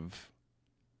have,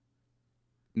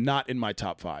 not in my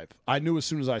top 5. I knew as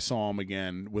soon as I saw them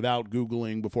again, without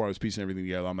Googling, before I was piecing everything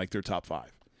together, I'm like, they're top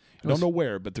 5. I don't know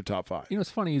where, but they're top 5. You know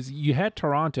what's funny is you had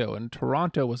Toronto, and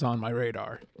Toronto was on my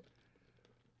radar.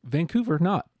 Vancouver,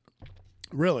 not.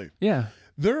 Really? Yeah.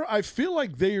 I feel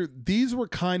like these were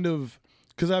kind of,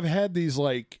 because I've had these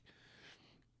like,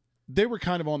 they were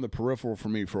kind of on the peripheral for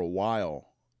me for a while.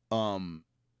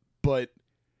 But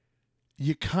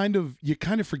you kind of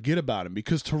forget about them,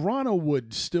 because Toronto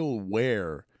would still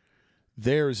wear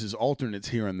theirs as alternates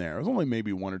here and there. It was only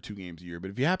maybe 1 or 2 games a year,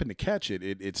 but if you happen to catch it,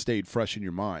 it stayed fresh in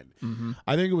your mind. Mm-hmm.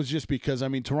 I think it was just because,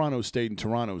 Toronto stayed in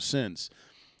Toronto since.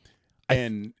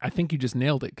 And I think you just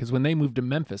nailed it, because when they moved to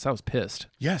Memphis, I was pissed.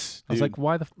 Yes. I was like,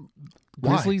 why the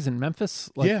Grizzlies in Memphis?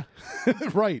 Like, yeah,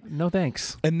 right. No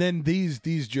thanks. And then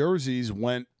these jerseys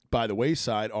went by the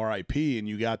wayside, RIP, and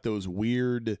you got those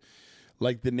weird,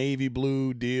 like the navy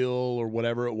blue deal or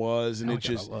whatever it was, and it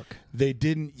just they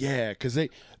didn't, because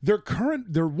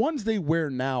their ones they wear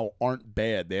now aren't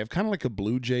bad. They have kind of like a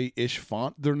Blue Jay-ish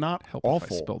font. They're not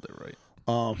awful. If I spelled it right.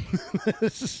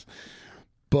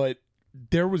 But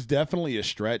there was definitely a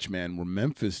stretch, man, where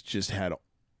Memphis just had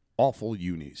awful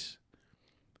unis.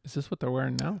 Is this what they're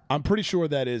wearing now? I'm pretty sure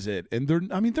that is it. And they're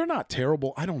not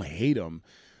terrible. I don't hate them.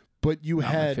 But you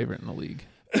not had my favorite in the league.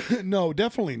 No,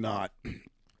 definitely not.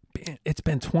 It's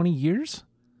been 20 years?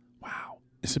 Wow.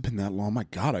 Has it been that long? My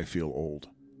God, I feel old.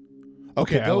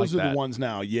 Okay, those are the ones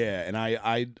now. Yeah, and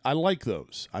I like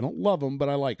those. I don't love them, but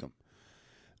I like them.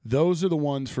 Those are the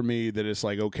ones for me that it's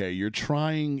like, okay, you're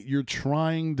trying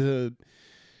to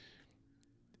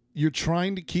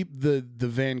keep the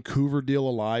Vancouver deal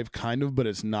alive, kind of, but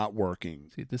it's not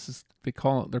working. See, they're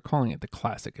calling it the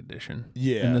Classic Edition.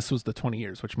 Yeah, and this was the 20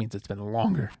 years, which means it's been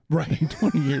longer, right?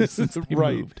 20 years since they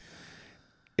moved.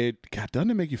 Doesn't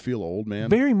it make you feel old, man?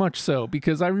 Very much so,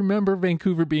 because I remember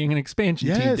Vancouver being an expansion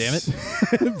team. Damn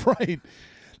it, right.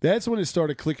 That's when it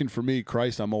started clicking for me.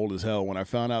 Christ, I'm old as hell. When I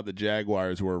found out the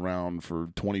Jaguars were around for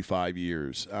 25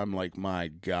 years, I'm like, my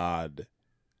God.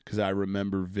 Because I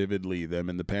remember vividly them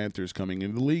and the Panthers coming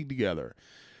into the league together.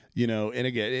 And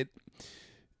again,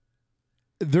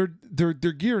 their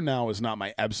gear now is not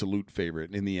my absolute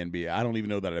favorite in the NBA. I don't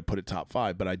even know that I'd put it top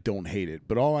 5, but I don't hate it.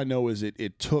 But all I know is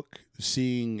it took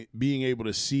being able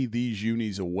to see these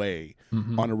unis away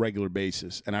on a regular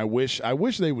basis. And I wish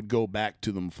they would go back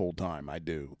to them full time. I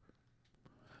do.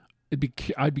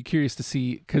 I'd be curious to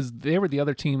see, because they were the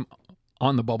other team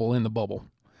on the bubble, in the bubble.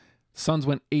 Suns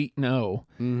went 8-0,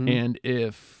 and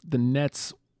if the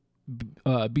Nets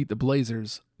beat the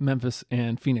Blazers, Memphis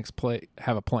and Phoenix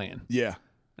have a play-in. Yeah.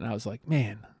 And I was like,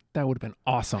 man, that would have been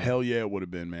awesome. Hell yeah, it would have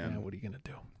been, man. Yeah, what are you going to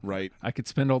do? Right. I could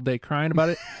spend all day crying about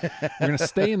it. We're going to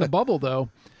stay in the bubble, though,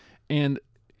 and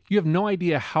you have no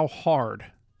idea how hard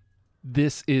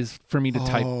this is for me to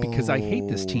type, because I hate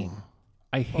this team.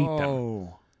 I hate them.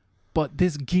 But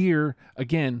this gear,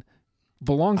 again,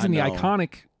 belongs in the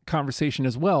iconic conversation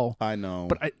as well. I know.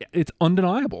 But it's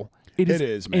undeniable. It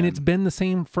is, man. And it's been the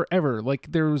same forever. Like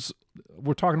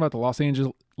we're talking about the Los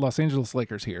Angeles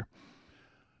Lakers here.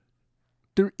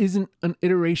 There isn't an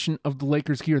iteration of the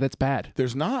Lakers gear that's bad.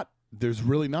 There's not. There's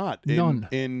really not. None.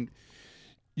 And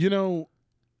you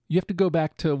have to go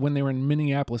back to when they were in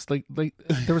Minneapolis. Like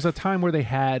there was a time where they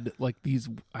had like these.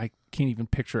 I can't even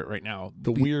picture it right now.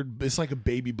 Weird. It's like a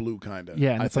baby blue kind of.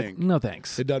 Yeah, and I it's think. like no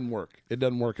thanks. It doesn't work. It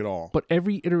doesn't work at all. But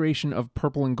every iteration of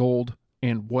purple and gold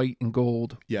and white and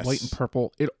gold, yes, white and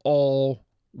purple, it all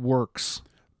works.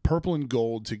 Purple and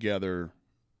gold together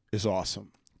is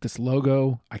awesome. This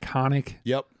logo, iconic.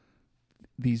 Yep.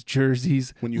 These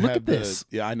jerseys. When you look have at this.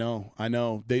 Yeah, I know.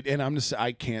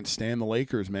 I can't stand the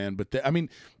Lakers, man. But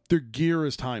their gear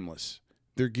is timeless.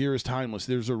 Their gear is timeless.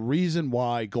 There's a reason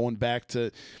why, going back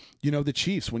to, the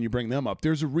Chiefs, when you bring them up,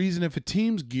 there's a reason if a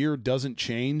team's gear doesn't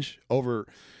change over,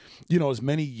 as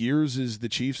many years as the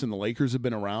Chiefs and the Lakers have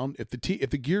been around, if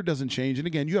the gear doesn't change, and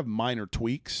again, you have minor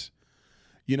tweaks,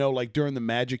 like during the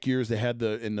Magic years,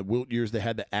 in the Wilt years, they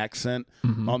had the accent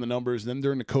on the numbers. Then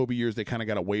during the Kobe years, they kind of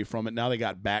got away from it. Now they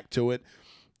got back to it.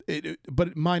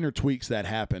 But minor tweaks, that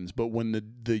happens. But when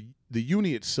the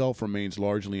uni itself remains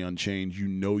largely unchanged,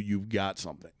 you've got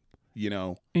something.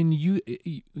 And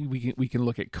we can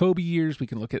look at Kobe years, we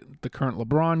can look at the current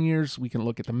LeBron years, we can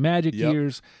look at the Magic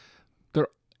years. They're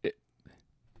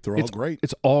all great.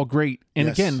 It's all great. And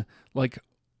yes. Again, like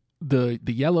the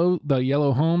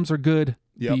yellow homes are good.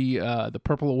 Yep. The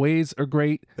purple aways are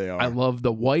great. They are. I love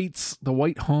the whites. The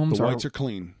white homes. The whites are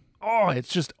clean. Oh,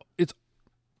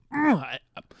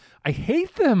 I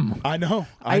hate them. I know.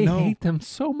 I hate them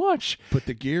so much. But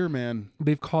the gear, man,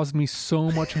 they've caused me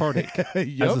so much heartache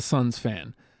as a Suns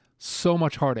fan. So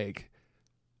much heartache.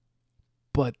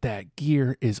 But that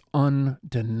gear is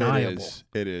undeniable.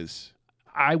 It is.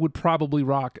 I would probably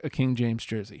rock a King James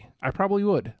jersey. I probably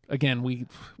would. Again,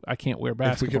 I can't wear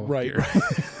basketball gear.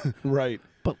 Right.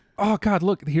 But, oh, God,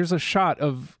 look, here's a shot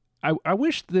of... I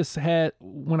wish this had...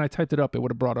 When I typed it up, it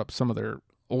would have brought up some of their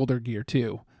older gear,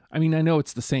 too. I mean, I know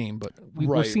it's the same, but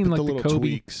we've seen like the Kobe...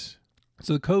 tweaks.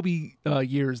 So the Kobe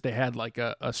years, they had like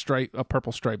a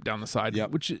purple stripe down the side,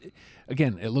 which,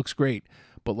 again, it looks great.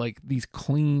 But like these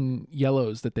clean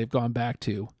yellows that they've gone back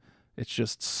to, it's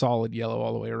just solid yellow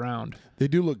all the way around. They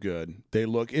do look good.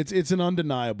 It's an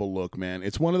undeniable look, man.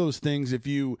 It's one of those things, it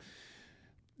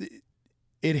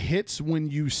hits when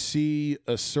you see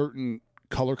a certain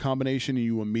color combination and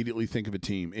you immediately think of a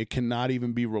team. It cannot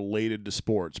even be related to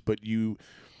sports, but you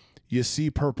see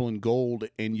purple and gold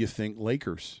and you think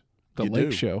Lakers. The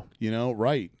Lake Show.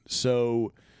 Right.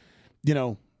 So,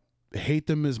 hate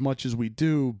them as much as we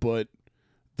do, but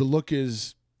the look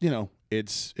is,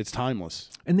 it's timeless.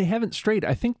 And they haven't strayed.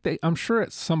 I'm sure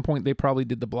at some point they probably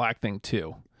did the black thing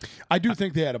too. I do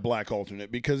think they had a black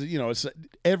alternate because, it's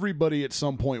everybody at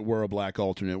some point wore a black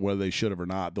alternate, whether they should have or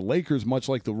not. The Lakers, much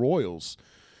like the Royals,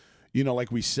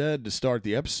 like we said to start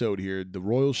the episode here, the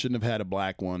Royals shouldn't have had a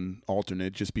black one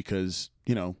alternate just because,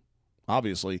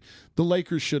 obviously. The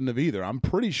Lakers shouldn't have either. I'm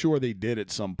pretty sure they did at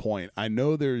some point. I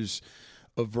know there's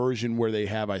a version where they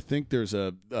have, I think there's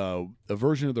a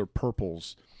version of their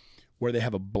purples where they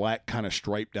have a black kind of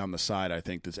stripe down the side, I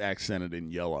think, that's accented in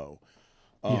yellow.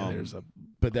 There's a...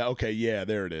 But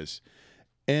there it is.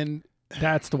 And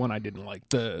that's the one I didn't like.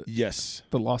 The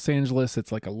Los Angeles,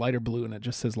 it's like a lighter blue, and it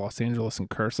just says Los Angeles in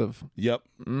cursive. Yep.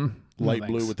 Light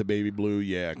blue with the baby blue.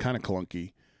 Yeah, kind of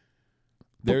clunky.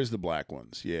 There's the black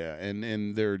ones. Yeah,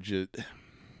 and they're just...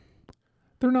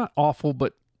 They're not awful,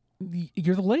 but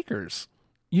you're the Lakers.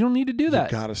 You don't need to do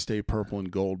that. You got to stay purple and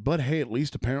gold. But, hey, at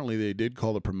least apparently they did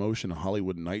call the promotion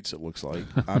Hollywood Nights, it looks like.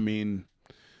 I mean,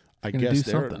 I guess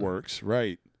there it works.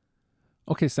 Right.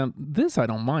 Okay, so this I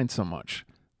don't mind so much.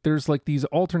 There's like these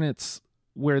alternates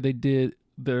where they did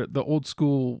the old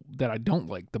school that I don't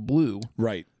like, the blue.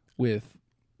 Right. With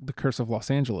the Curse of Los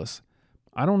Angeles.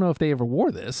 I don't know if they ever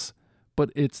wore this,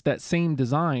 but it's that same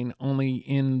design, only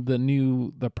in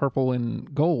the purple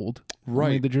and gold. Right.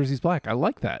 Only the jersey's black. I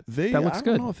like that. That looks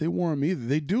good. I don't know if they wore them either.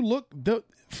 They do look...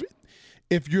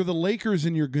 If you're the Lakers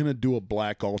and you're going to do a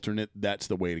black alternate, that's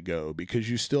the way to go because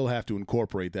you still have to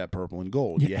incorporate that purple and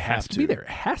gold. You have to be there. It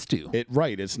has to.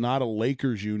 It's not a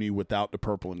Lakers uni without the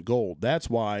purple and gold. That's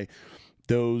why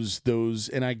those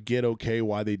and I get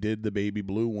why they did the baby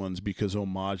blue ones because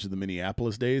homage to the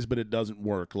Minneapolis days, but it doesn't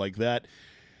work like that.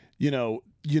 You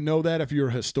know that if you're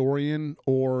a historian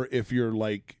or if you're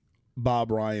like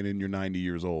Bob Ryan and you're 90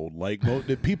 years old. Like,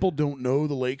 people don't know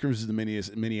the Lakers as the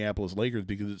Minneapolis Lakers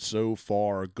because it's so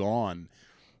far gone.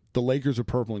 The Lakers are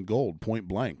purple and gold, point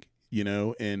blank,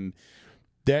 and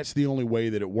that's the only way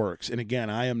that it works. And again,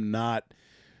 I am not,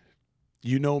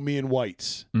 me and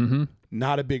whites,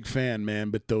 not a big fan, man,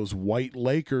 but those white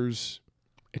Lakers,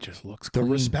 it just looks clean.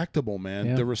 They're respectable, man.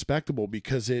 Yeah. They're respectable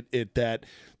because the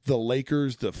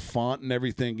Lakers, the font and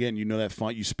everything. Again, that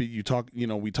font we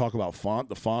talk about font.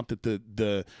 The font that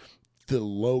the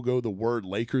logo, the word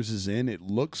Lakers is in. It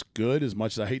looks good. As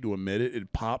much as I hate to admit it,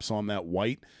 it pops on that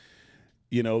white.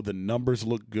 The numbers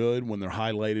look good when they're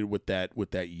highlighted with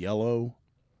that yellow.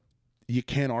 You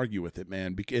can't argue with it,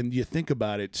 man. And you think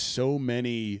about it, so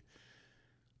many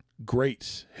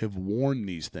greats have worn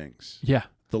these things. Yeah.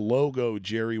 The logo,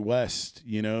 Jerry West,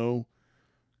 Kareem,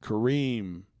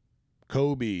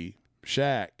 Kobe,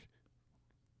 Shaq,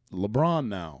 LeBron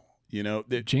now,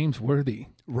 James Worthy.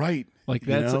 Right. Like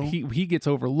that's he gets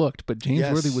overlooked, but James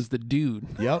Worthy was the dude.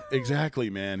 Yep, exactly,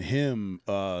 man. Him,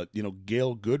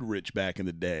 Gail Goodrich back in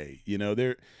the day.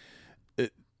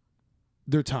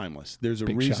 They're timeless. There's a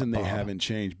reason they haven't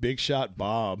changed. Big Shot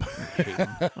Bob.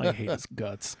 I hate his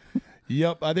guts.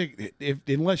 Yep, I think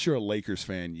unless you're a Lakers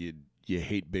fan, you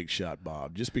hate Big Shot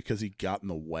Bob just because he got in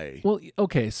the way. Well,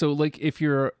 okay, so like if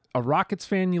you're a Rockets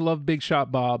fan, you love Big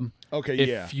Shot Bob. Okay,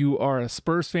 If you are a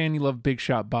Spurs fan, you love Big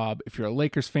Shot Bob. If you're a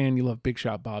Lakers fan, you love Big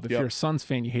Shot Bob. If you're a Suns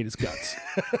fan, you hate his guts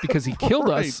because he killed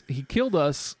us. He killed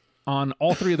us on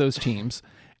all three of those teams,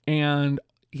 and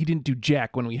he didn't do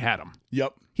jack when we had him.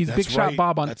 Yep. He's Big Shot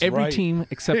Bob on every team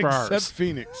except for ours. Except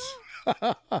Phoenix. Get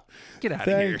out of here.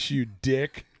 Thanks, you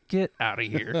dick. Get out of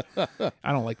here.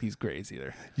 I don't like these grays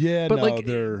either. Yeah, but no,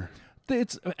 they're...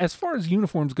 It's as far as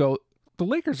uniforms go, the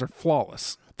Lakers are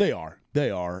flawless. They are.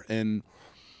 And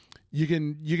you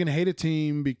can hate a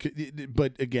team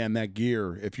but again, that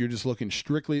gear, if you're just looking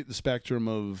strictly at the spectrum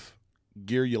of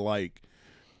gear you like,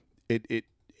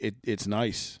 it's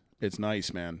nice. It's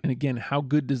nice, man. And again, how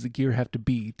good does the gear have to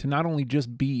be to not only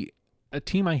just be a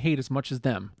team I hate as much as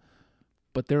them,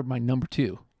 but they're my number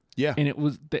 2. Yeah.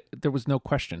 And there was no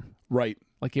question. Right.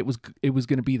 Like it was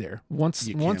going to be there. Once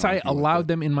I allowed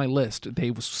them in my list, they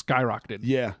was skyrocketed.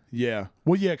 Yeah. Yeah.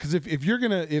 Well, yeah, cuz if you're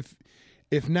going to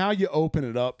if now you open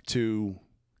it up to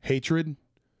hatred,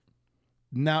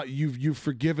 now you've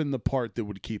forgiven the part that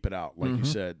would keep it out, like you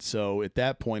said. So at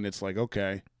that point it's like,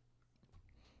 okay,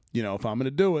 if I'm going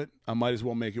to do it, I might as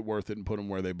well make it worth it and put them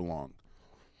where they belong.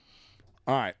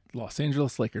 All right. Los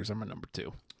Angeles Lakers are my number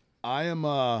 2. I am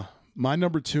my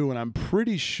number 2, and I'm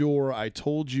pretty sure I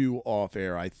told you off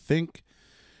air. I think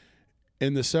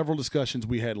in the several discussions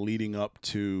we had leading up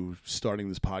to starting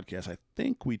this podcast, I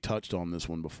think we touched on this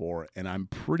one before, and I'm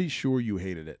pretty sure you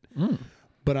hated it.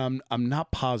 But I'm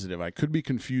not positive. I could be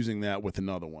confusing that with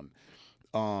another one.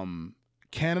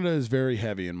 Canada is very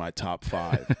heavy in my top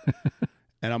 5.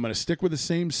 And I'm going to stick with the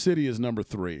same city as number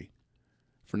 3.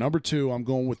 For number 2, I'm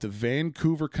going with the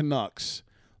Vancouver Canucks,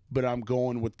 but I'm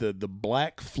going with the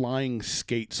black flying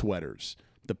skate sweaters,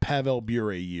 the Pavel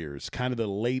Bure years, kind of the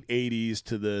late 80s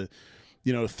to the,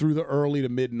 through the early to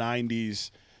mid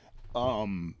 90s.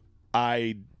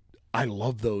 I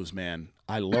love those, man.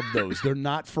 I love those. They're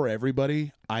not for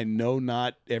everybody. I know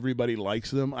not everybody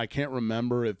likes them. I can't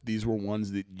remember if these were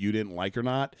ones that you didn't like or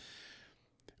not.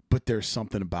 But there's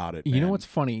something about it, man. You know what's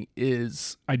funny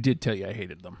is I did tell you I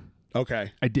hated them.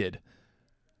 Okay. I did.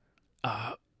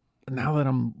 Now that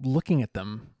I'm looking at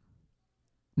them,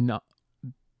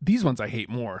 these ones I hate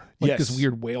more. Like this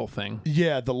weird whale thing.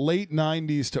 Yeah, the late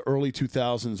 90s to early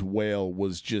 2000s whale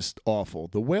was just awful.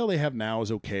 The whale they have now is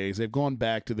okay, because they've gone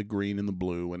back to the green and the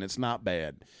blue, and it's not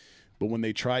bad. But when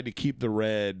they tried to keep the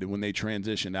red, when they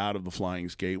transitioned out of the flying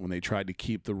skate, when they tried to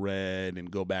keep the red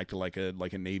and go back to like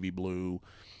a navy blue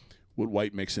with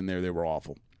white mix in there, they were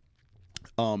awful.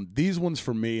 These ones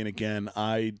for me, and again,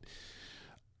 I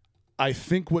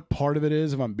think what part of it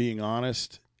is, if I'm being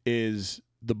honest, is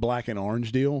the black and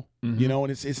orange deal. And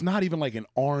it's not even like an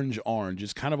orange.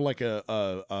 It's kind of like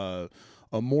a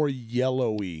more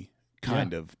yellowy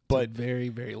kind of, but very,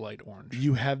 very light orange.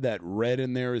 You have that red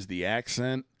in there as the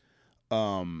accent.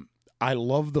 I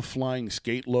love the flying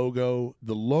skate logo.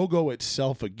 The logo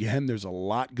itself, again, there's a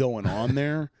lot going on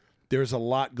there. There's a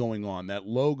lot going on. That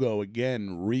logo,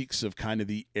 again, reeks of kind of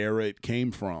the era it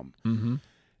came from.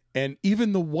 And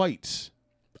even the whites.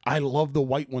 I love the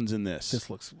white ones in this. This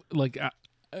looks like,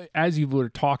 as you were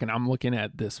talking, I'm looking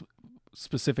at this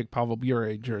specific Pavel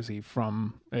Bure jersey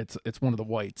from, it's one of the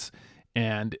whites.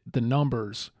 And the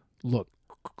numbers look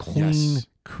clean,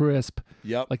 crisp.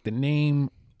 Yep. Like the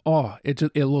name,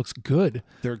 it looks good.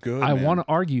 They're good, I want to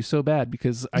argue so bad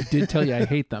because I did tell you I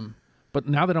hate them. But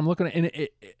now that I'm looking at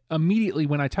it, it immediately,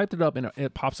 when I typed it up and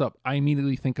it pops up, I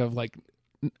immediately think of like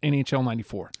NHL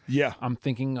 94. Yeah. I'm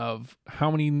thinking of how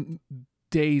many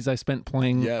days I spent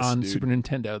playing on Super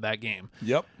Nintendo that game.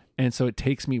 Yep. And so it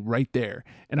takes me right there.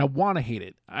 And I want to hate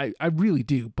it. I really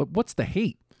do. But what's the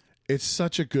hate? It's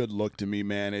such a good look to me,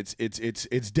 man.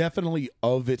 It's definitely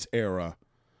of its era.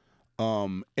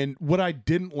 And what I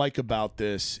didn't like about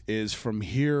this is from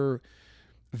here,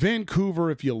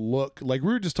 Vancouver, if you look, like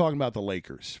we were just talking about the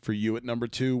Lakers for you at number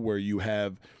 2, where you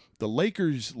have the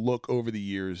Lakers look over the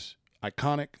years,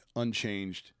 iconic,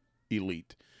 unchanged,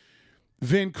 elite.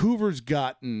 Vancouver's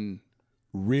gotten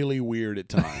really weird at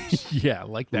times. Yeah,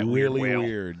 like that really weird whale.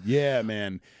 Weird. Yeah,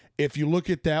 man. If you look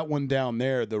at that one down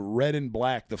there, the red and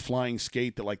black, the flying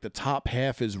skate, that like the top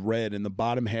half is red and the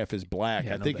bottom half is black.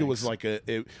 Yeah, I think it was like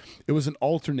it was an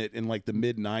alternate in like the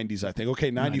mid 90s, I think.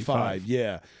 Okay, 95.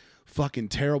 Yeah. fucking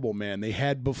terrible, man. They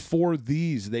had before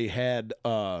these, they had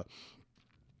kind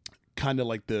of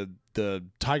like the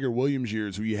Tiger Williams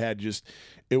years where you had just,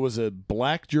 it was a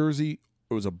black jersey,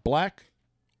 it was a black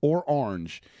or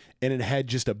orange, and it had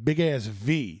just a big ass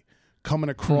V coming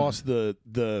across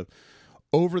the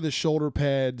over the shoulder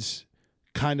pads,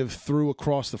 kind of through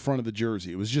across the front of the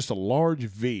jersey. It was just a large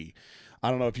V. I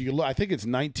don't know if you can look. I think it's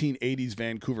 1980s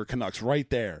Vancouver Canucks right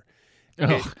there.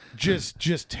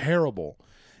 Just terrible.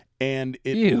 And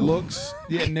it looks,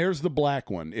 and there's the black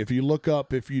one. If you look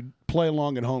up, if you play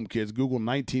along at home, kids, Google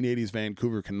 1980s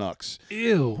Vancouver Canucks.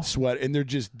 Ew. Sweat. And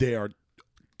they are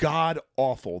god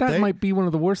awful. That might be one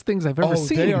of the worst things I've ever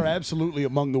seen. They are absolutely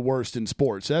among the worst in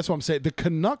sports. That's what I'm saying. The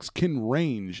Canucks can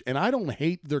range, and I don't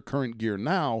hate their current gear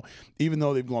now, even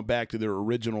though they've gone back to their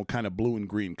original kind of blue and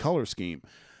green color scheme.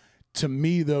 To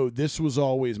me, though, this was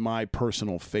always my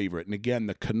personal favorite. And again,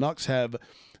 the Canucks have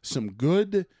some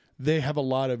good, they have a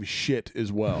lot of shit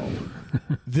as well.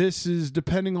 This is,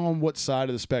 depending on what side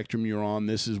of the spectrum you're on,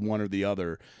 this is one or the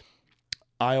other.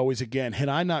 I always, again, had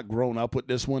I not grown up with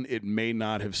this one, it may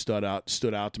not have stood out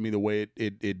to me the way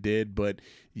it did, but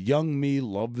young me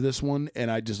loved this one,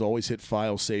 and I just always hit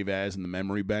file, save as in the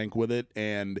memory bank with it.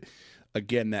 And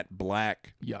again, that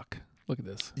black. Yuck. Look at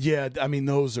this. Yeah, I mean,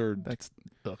 those are. That's,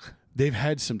 ugh. They've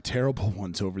had some terrible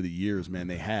ones over the years, man.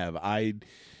 They have.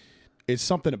 It's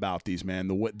something about these, man.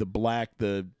 The black,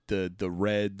 the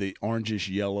red, the orangish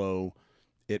yellow.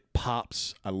 It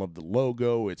pops. I love the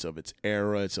logo. It's of its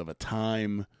era. It's of a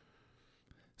time.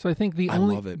 So I think the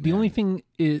only thing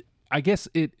is, I guess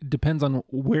it depends on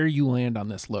where you land on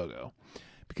this logo.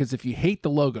 Because if you hate the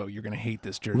logo, you're going to hate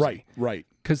this jersey. Right.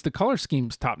 Because the color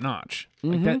scheme's top notch.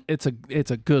 Like that,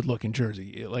 it's a good looking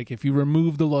jersey. Like if you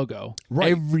remove the logo,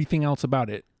 everything else about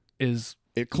it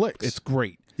clicks. It's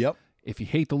great. Yep. If you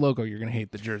hate the logo, you're going to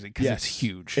hate the jersey because it's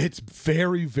huge. It's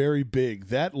very, very big.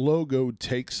 That logo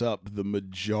takes up the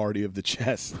majority of the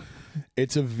chest.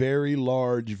 It's a very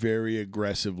large, very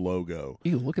aggressive logo.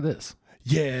 Ew, look at this.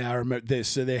 Yeah, I remember this.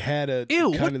 So they had of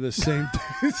the same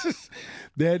thing.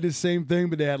 They had the same thing,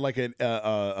 but they had like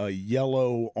a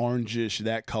yellow, orangish,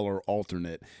 that color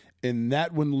alternate. And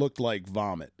that one looked like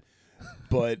vomit.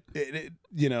 But,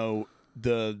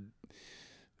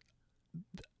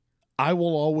 I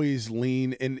will always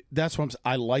lean, and that's what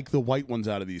I like the white ones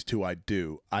out of these two. I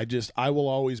do. I will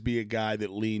always be a guy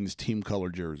that leans team color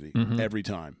jersey every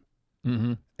time.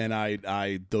 Mm-hmm. And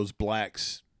I those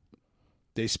blacks,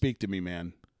 they speak to me,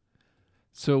 man.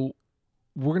 So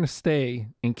we're going to stay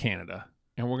in Canada,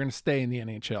 and we're going to stay in the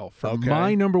NHL for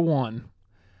my number one.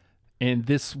 And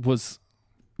this was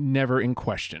never in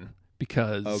question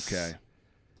because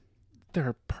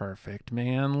they're perfect,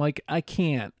 man. Like I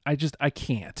can't.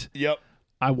 Yep.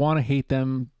 I want to hate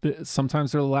them.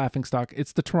 Sometimes they're a laughing stock.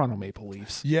 It's the Toronto Maple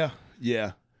Leafs. Yeah.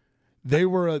 They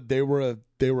were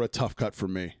a tough cut for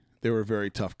me. They were a very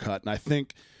tough cut, and I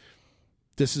think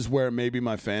this is where maybe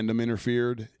my fandom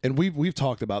interfered. And we've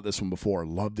talked about this one before.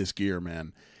 Love this gear,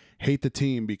 man. Hate the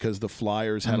team because the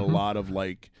Flyers had a lot of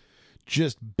like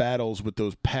just battles with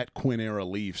those Pat Quinn era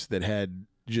Leafs that had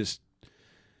just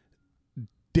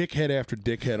dickhead after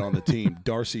dickhead on the team.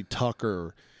 Darcy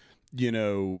Tucker,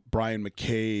 Brian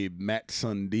McCabe, Matt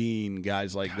Sundin,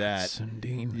 guys like that.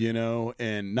 Sundin.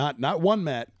 And not one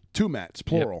Matt, two Matts,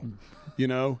 plural.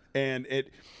 Yep.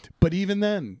 But even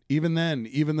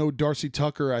though Darcy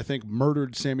Tucker, I think,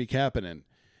 murdered Sammy Kapanen,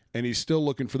 and he's still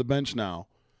looking for the bench now.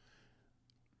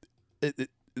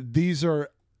 These are.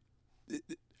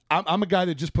 I'm a guy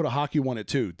that just put a hockey one at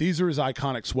two. These are as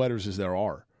iconic sweaters as there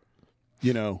are.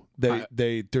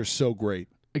 They're so great.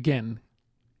 Again,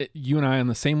 you and I on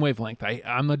the same wavelength.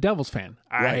 I'm a Devils fan.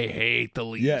 Right. I hate the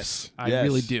Leafs. Yes, I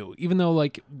really do. Even though,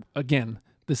 like, again,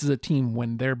 this is a team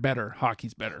when they're better,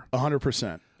 hockey's better.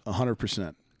 100%.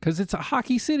 100%. Because it's a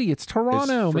hockey city. It's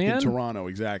Toronto, it's man. Toronto,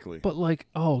 exactly. But like,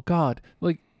 oh God,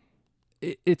 like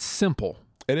it's simple.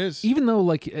 It is. Even though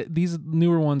like these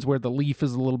newer ones where the leaf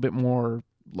is a little bit more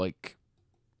like,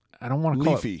 I don't want to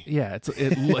call leafy. It. Yeah, it's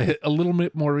a little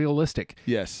bit more realistic.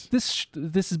 Yes. This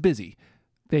is busy.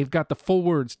 They've got the full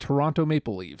words Toronto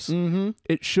Maple Leafs. Mm-hmm.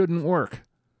 It shouldn't work.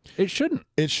 It shouldn't.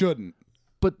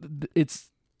 But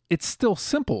it's still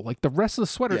simple. Like the rest of the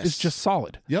sweater is just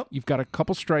solid. Yep. You've got a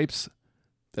couple stripes.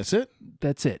 That's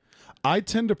it. I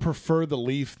tend to prefer the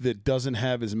leaf that doesn't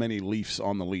have as many leaves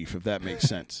on the leaf, if that makes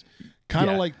sense. Kind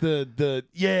of like the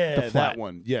flat. That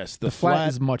one. Yes, the flat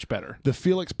is much better. The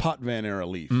Felix Potvin era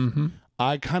leaf. Mm-hmm.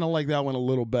 I kind of like that one a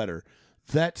little better.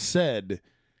 That said,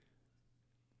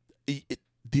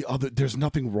 there's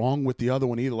nothing wrong with the other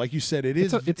one either. Like you said, it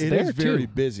is very too.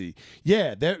 busy.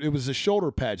 Yeah, it was a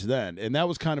shoulder patch then, and that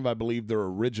was kind of, I believe, their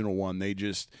original one. They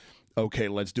just, okay,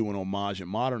 let's do an homage and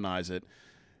modernize it.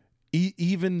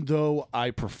 Even though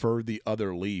I prefer the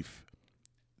other leaf,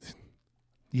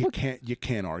 you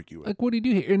can't argue it. Like, what do you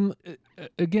do here? And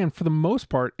again, for the most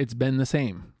part, it's been the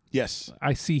same. Yes,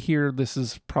 I see here. This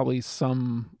is probably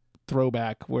some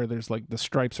throwback where there's like the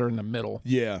stripes are in the middle.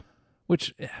 Yeah,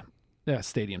 which,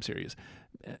 Stadium Series,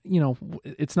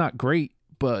 it's not great,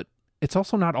 but it's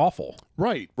also not awful.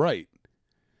 Right.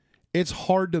 It's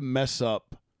hard to mess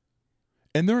up,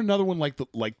 and they're another one like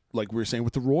we were saying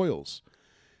with the Royals.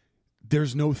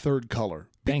 There's no third color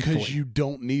because Thankfully. you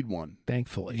don't need one.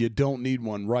 Thankfully, You don't need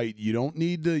one, right? You don't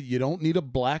need a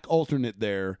black alternate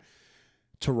there,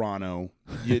 Toronto.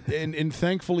 And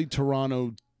thankfully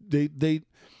Toronto,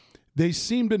 they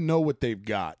seem to know what they've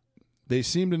got. They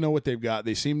seem to know what they've got.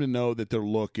 They seem to know that their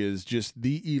look is just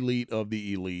the elite of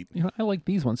the elite. I like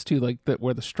these ones too, like that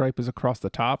where the stripe is across the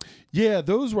top. Yeah,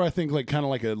 those were, I think, like kind of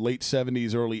like a late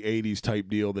 70s, early 80s type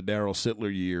deal, the Darryl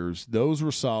Sittler years. Those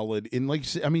were solid. And like you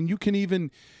said, I mean, you can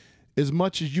even, as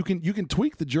much as you can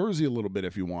tweak the jersey a little bit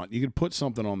if you want. You can put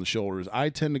something on the shoulders. I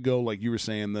tend to go, like you were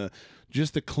saying, the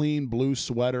clean blue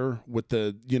sweater with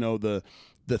the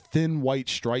thin white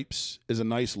stripes is a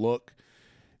nice look.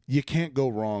 You can't go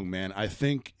wrong, man. I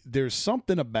think there's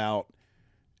something about,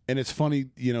 and it's funny,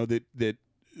 that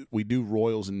we do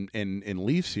Royals and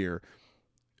Leafs here.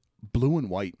 Blue and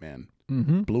white, man.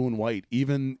 Mm-hmm. Blue and white.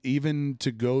 Even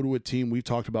to go to a team we've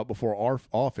talked about before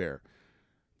off air,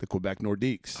 the Quebec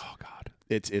Nordiques. Oh God,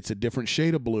 it's a different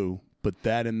shade of blue, but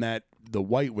the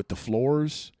white with the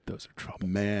floors. those are trouble.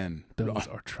 Man, Those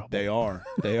are trouble. They are.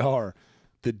 They are.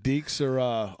 The Deeks are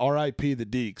R.I.P. the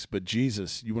Deeks, but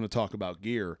Jesus, you want to talk about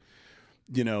gear,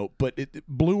 But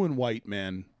blue and white,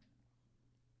 man.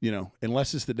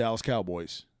 Unless it's the Dallas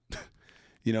Cowboys,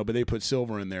 but they put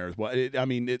silver in there as well.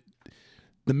 The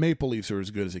Maple Leafs are as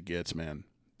good as it gets, man.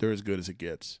 They're as good as it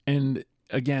gets. And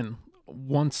again,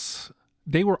 once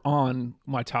they were on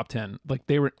my top 10, like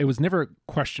it was never a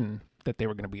question that they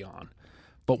were going to be on.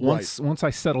 But once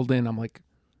I settled in, I'm like.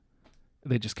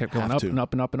 They just kept going up and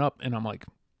up and up and up. And I'm like,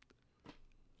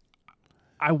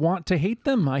 I want to hate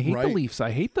them. I hate the Leafs. I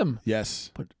hate them.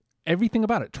 Yes. But everything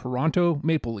about it, Toronto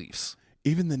Maple Leafs.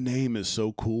 Even the name is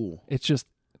so cool. It's just,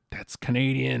 that's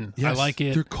Canadian. Yes, I like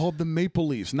it. They're called the Maple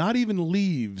Leafs. Not even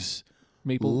leaves.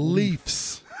 Maple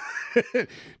Leafs.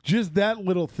 Just that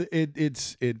little thing.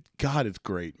 God, it's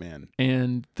great, man.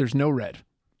 And there's no red.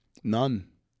 None.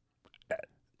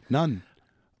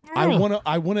 I want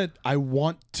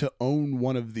to own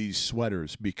one of these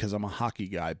sweaters because I'm a hockey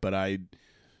guy, but I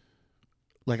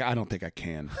don't think I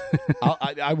can.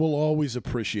 I will always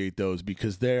appreciate those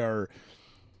because they're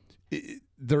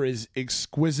as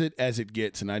exquisite as it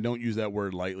gets, and I don't use that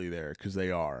word lightly there because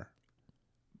they are.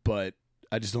 But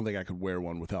I just don't think I could wear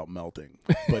one without melting.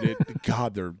 But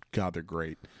they're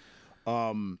great.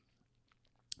 I'm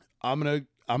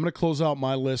gonna close out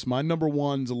my list. My number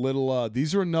one's a little.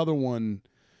 These are another one.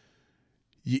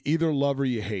 You either love or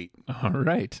you hate. All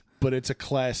right. But it's a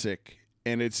classic,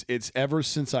 and it's ever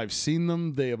since I've seen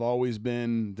them, they have always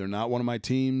been. They're not one of my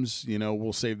teams.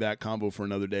 We'll save that combo for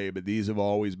another day. But these have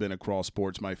always been across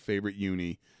sports my favorite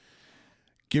uni.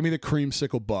 Give me the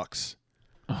creamsicle Bucks.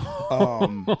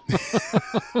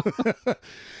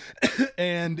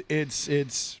 And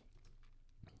it's.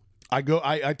 I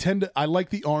like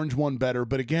the orange one better,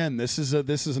 but again, this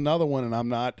is another one, and I'm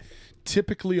not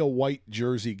typically a white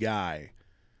jersey guy.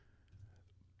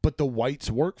 But the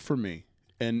whites work for me,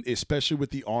 and especially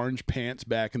with the orange pants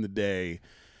back in the day,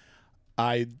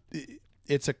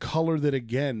 it's a color that,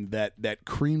 again, that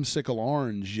creamsicle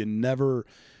orange,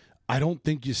 I don't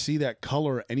think you see that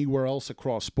color anywhere else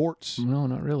across sports. No,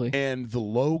 not really. And the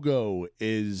logo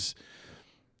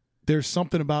there's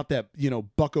something about that,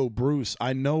 Bucko Bruce.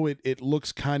 I know it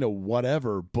looks kind of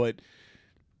whatever, but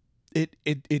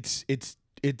it's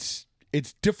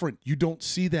different. You don't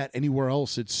see that anywhere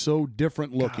else. It's so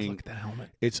different looking. God, look at that helmet.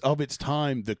 It's of its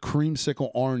time. The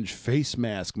creamsicle orange face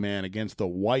mask, man, against the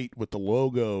white with the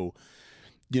logo,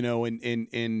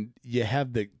 and you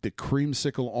have the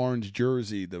creamsicle orange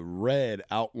jersey, the red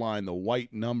outline, the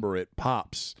white number, it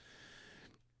pops.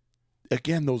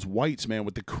 Again, those whites, man,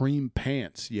 with the cream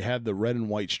pants. You have the red and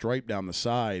white stripe down the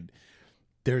side.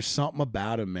 There's something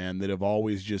about them, man, that have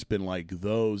always just been like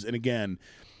those. And again,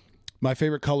 my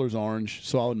favorite color is orange,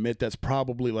 so I'll admit that's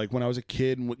probably like when I was a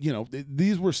kid. And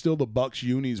these were still the Bucks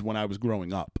unis when I was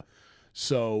growing up.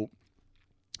 So,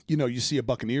 you see a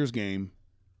Buccaneers game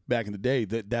back in the day,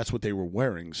 that's what they were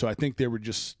wearing. So I think they were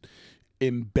just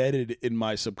embedded in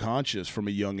my subconscious from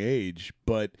a young age,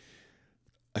 but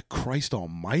Christ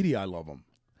almighty, I love them.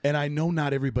 And I know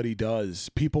not everybody does.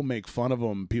 People make fun of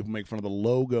them. People make fun of the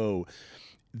logo.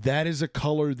 That is a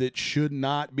color that should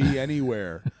not be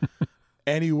anywhere,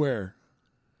 anywhere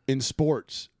in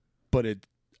sports. But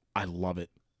I love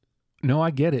it. No, I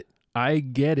get it. I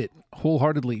get it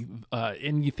wholeheartestavely.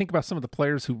 And you think about some of the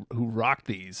players who rocked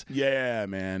these. Yeah,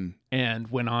 man. And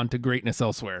went on to greatness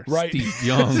elsewhere. Right. Steve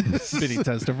Young, Vinny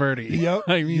Testaverde. Yep.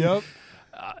 I mean, yep.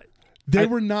 They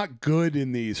were not good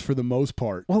in these for the most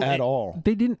part at all.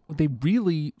 They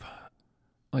really,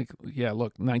 look,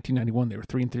 1991, they were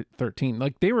 3-13.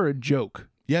 Like, they were a joke.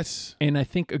 Yes. And I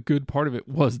think a good part of it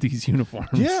was these uniforms.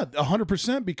 Yeah,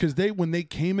 100%, because when they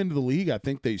came into the league, I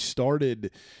think they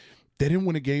didn't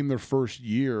win a game their first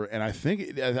year, and I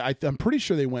think I'm pretty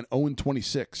sure they went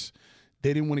 0-26.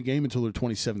 They didn't win a game until their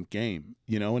 27th game,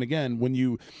 And again, when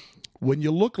you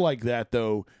look like that,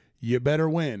 though, you better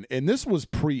win. And this was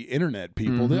pre-internet,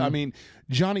 people. Mm-hmm. I mean,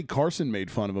 Johnny Carson made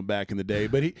fun of him back in the day,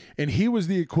 but he was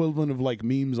the equivalent of like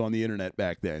memes on the internet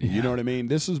back then. Yeah. You know what I mean?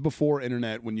 This was before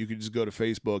internet, when you could just go to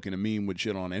Facebook and a meme would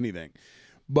shit on anything.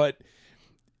 But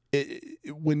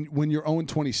when you're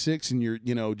 0-26 and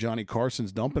you're Johnny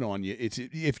Carson's dumping on you,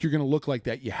 if you're going to look like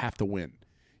that, you have to win.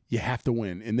 You have to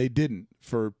win. And they didn't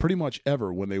for pretty much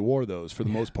ever when they wore those, for the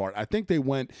most part. I think they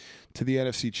went to the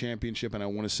NFC Championship, and I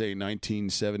want to say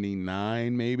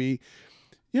 1979 maybe.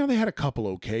 They had a couple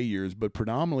okay years, but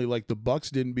predominantly, like, the Bucks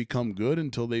didn't become good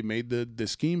until they made the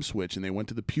scheme switch and they went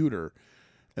to the pewter.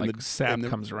 And like Sapp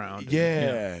comes around.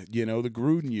 Yeah, the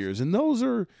Gruden years. And those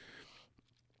are,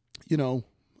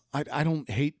 I don't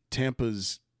hate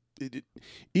Tampa's.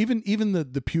 Even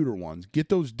the pewter ones, get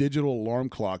those digital alarm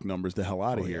clock numbers the hell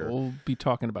out of here. We'll be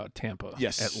talking about Tampa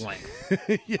at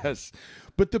length. Yes,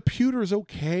 but the pewter is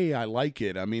okay. I like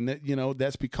it. I mean,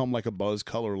 that's become like a buzz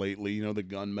color lately. The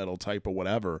gunmetal type or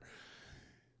whatever.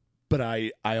 But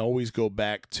I always go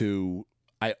back to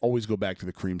the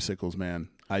creamsicles, man.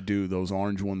 I do. Those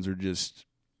orange ones are just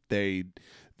they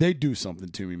do something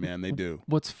to me, man. They do.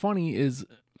 What's funny is,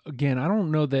 again, I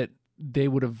don't know that they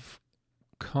would have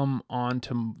come on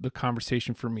to the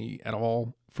conversation for me at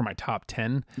all for my top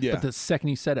 10. Yeah. But the second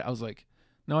you said it, I was like,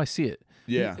 no, I see it.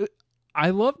 Yeah.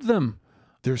 I loved them.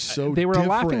 They were different. A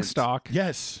laughing stock.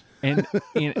 Yes. And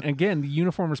again, the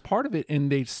uniform was part of it,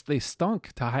 and they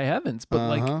stunk to high heavens.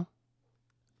 But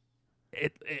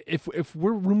if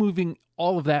we're removing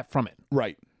all of that from it,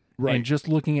 right, and just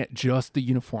looking at just the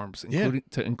uniforms,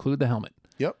 to include the helmet.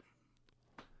 Yep.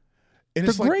 And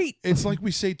They're great. It's like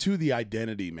we say, too, the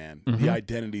identity, man. Mm-hmm. The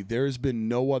identity. There's been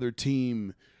no other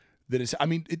team that is. I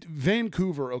mean,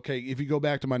 Vancouver. Okay, if you go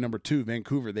back to my number 2,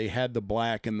 Vancouver, they had the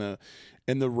black and the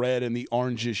red and the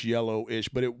orangish yellowish,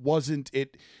 but it wasn't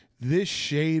it. This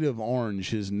shade of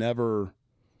orange has never.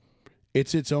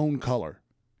 It's its own color.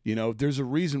 There's a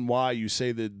reason why you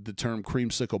say the term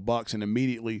creamsicle Bucks, and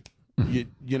immediately you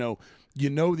know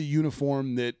the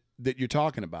uniform that you're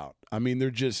talking about. I mean,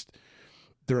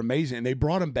 they're amazing. And they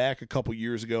brought him back a couple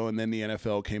years ago, and then the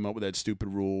NFL came up with that stupid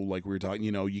rule, like we were talking,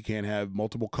 you can't have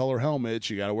multiple color helmets.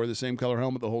 You got to wear the same color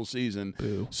helmet the whole season.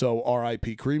 Boo. So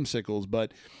RIP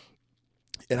creamsicles.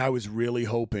 And I was really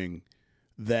hoping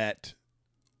that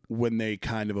when they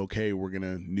kind of, we're going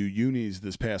to new unis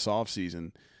this past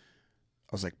offseason,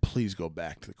 I was like, please go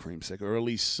back to the creamsicle, or at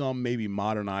least maybe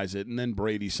modernize it. And then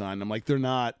Brady signed them. Like, they're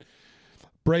not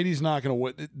going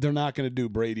to do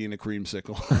Brady in a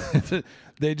creamsicle.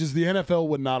 The NFL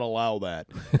would not allow that.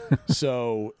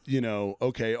 So,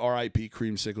 RIP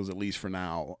creamsicles, at least for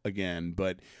now, again.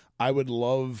 But I would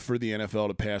love for the NFL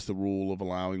to pass the rule of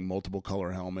allowing multiple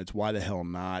color helmets. Why the hell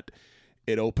not?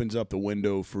 It opens up the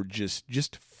window for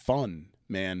just fun,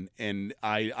 man. And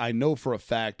I know for a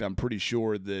fact, I'm pretty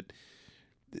sure that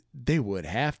they would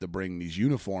have to bring these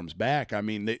uniforms back. I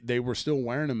mean, they were still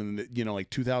wearing them, and like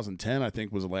 2010, I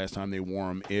think, was the last time they wore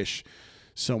them ish,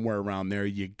 somewhere around there.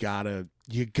 You gotta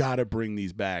bring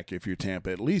these back if you're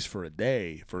Tampa, at least for a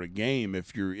day, for a game.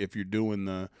 If you're doing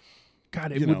the,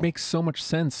 God, it would make so much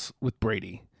sense with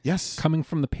Brady. Yes, coming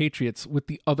from the Patriots with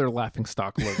the other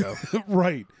laughingstock logo,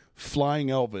 right? Flying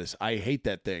Elvis. I hate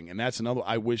that thing, and that's another.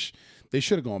 I wish they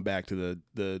should have gone back to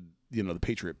the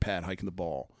Patriot Pat hiking the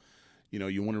ball.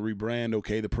 You want to rebrand,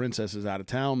 okay, the princess is out of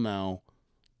town now.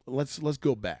 Let's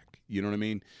go back. You know what I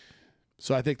mean?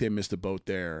 So I think they missed a boat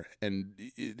there. And,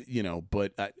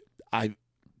 but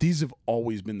these have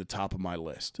always been the top of my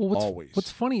list. Well, always.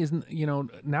 What's funny is,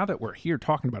 now that we're here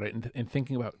talking about it and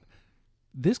thinking about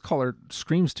this color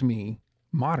screams to me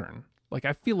modern. Like,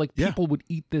 I feel like people would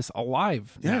eat this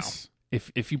alive now. Yes.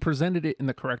 If you presented it in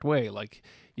the correct way, like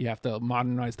you have to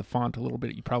modernize the font a little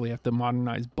bit, you probably have to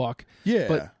modernize Buck. Yeah.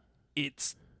 But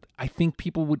I think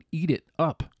people would eat it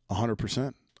up.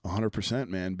 100%,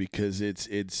 man, because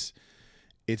it's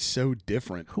so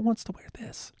different. Who wants to wear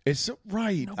this? It's so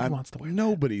right. Nobody wants to wear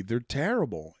nobody. They're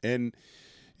terrible. And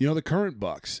the current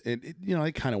Bucks, and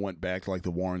they kind of went back to like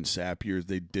the Warren Sapp years.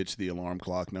 They ditched the alarm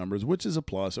clock numbers, which is a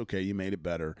plus. Okay, you made it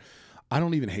better. I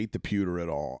don't even hate the pewter at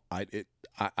all. I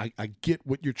get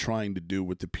what you're trying to do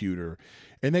with the pewter,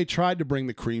 and they tried to bring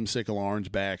the creamsicle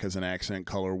orange back as an accent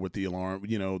color with the alarm.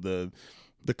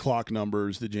 The clock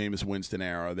numbers, the Jameis Winston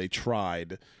era. They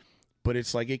tried, but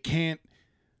it's like it can't.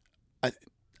 I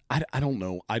don't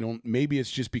know. Maybe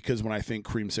it's just because when I think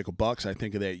creamsicle Bucks, I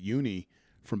think of that uni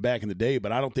from back in the day,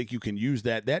 but I don't think you can use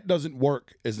that. That doesn't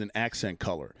work as an accent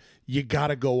color. You got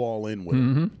to go all in with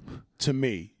it. To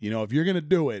me, if you're going to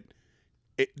do it,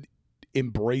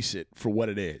 embrace it for what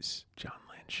it is.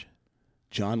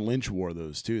 John Lynch wore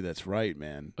those too. That's right,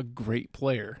 man. A great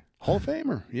player. Hall of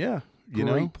Famer, yeah.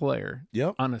 Great player.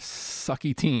 Yep. On a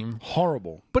sucky team.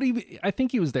 Horrible. But I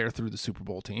think he was there through the Super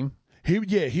Bowl team. He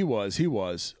was. He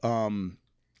didn't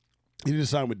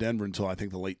sign with Denver until I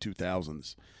think the late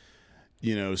 2000s.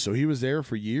 So he was there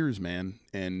for years, man.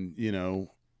 And,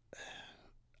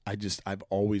 I've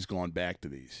always gone back to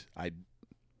these.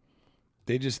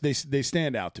 They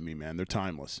stand out to me, man. They're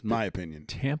timeless, in my opinion.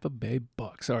 Tampa Bay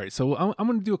Bucks. All right, so I'm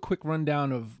going to do a quick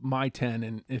rundown of my 10,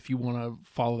 and if you want to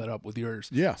follow that up with yours.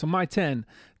 Yeah. So my 10,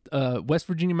 West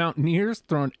Virginia Mountaineers,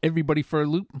 throwing everybody for a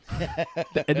loop.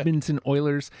 The Edmonton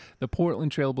Oilers, the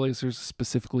Portland Trailblazers,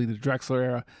 specifically the Drexler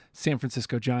era, San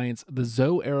Francisco Giants, the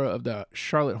Zoe era of the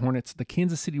Charlotte Hornets, the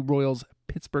Kansas City Royals,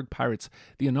 Pittsburgh Pirates,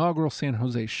 the inaugural San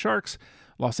Jose Sharks,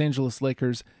 Los Angeles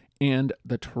Lakers, and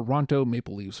the Toronto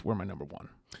Maple Leafs were my number 1.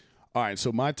 All right,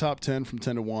 so my top 10 from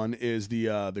 10 to 1 is the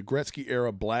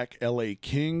Gretzky-era Black LA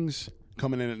Kings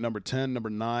coming in at number 10.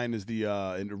 Number 9 is the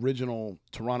original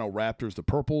Toronto Raptors, the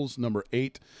Purples. Number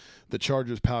 8, the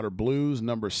Chargers Powder Blues.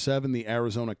 Number 7, the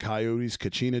Arizona Coyotes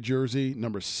Kachina jersey.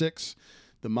 Number 6,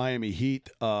 the Miami Heat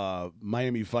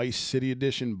Miami Vice City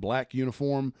Edition black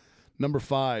uniform. Number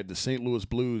 5, the St. Louis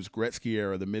Blues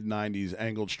Gretzky-era, the mid-90s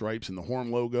angled stripes and the horn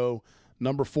logo.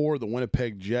 Number 4, the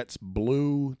Winnipeg Jets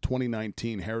Blue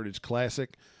 2019 Heritage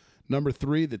Classic. Number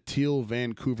 3, the teal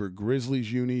Vancouver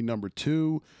Grizzlies uni. Number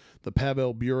 2, the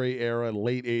Pavel Bure era,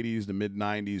 late 80s to mid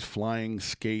 90s flying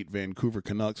skate Vancouver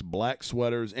Canucks black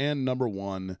sweaters. And number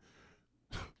 1,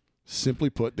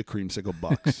 simply put, the creamsicle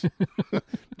Bucks.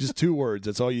 Just 2 words.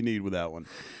 That's all you need with that one.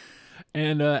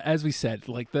 And as we said,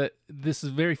 this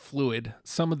is very fluid.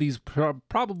 Some of these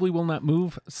probably will not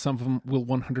move. Some of them will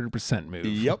 100% move.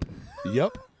 Yep.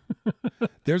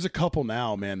 There's a couple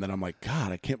now, man, that I'm like,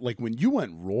 God, I can't. Like when you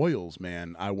went Royals,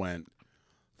 man, I went,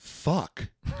 fuck.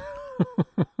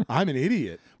 I'm an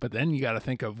idiot. But then you got to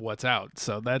think of what's out.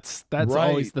 So that's Right.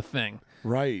 always the thing.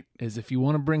 Right. Is if you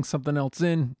want to bring something else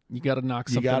in, you got to knock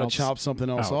something else out. You got to chop something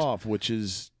else off, which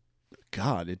is,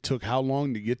 God, it took how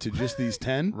long to get to just these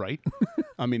 10? Right.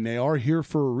 I mean, they are here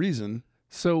for a reason.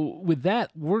 So with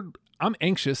that, I'm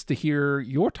anxious to hear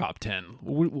your top 10.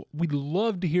 We'd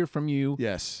love to hear from you.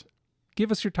 Yes. Give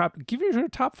us your top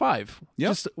 5. Yep.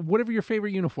 Just whatever your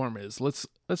favorite uniform is. Let's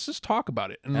just talk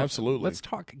about it. And Absolutely. Let's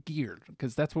talk gear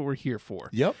because that's what we're here for.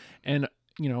 Yep. And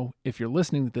if you're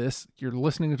listening to this, you're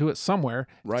listening to it somewhere.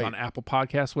 Right. It's on Apple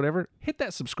Podcasts, whatever. Hit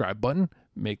that subscribe button.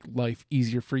 Make life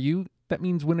easier for you. That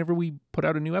means whenever we put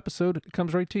out a new episode, it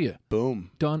comes right to you.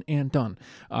 Boom. Done and done.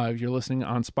 If you're listening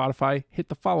on Spotify, hit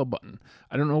the follow button.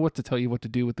 I don't know what to tell you what to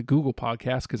do with the Google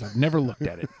podcast because I've never looked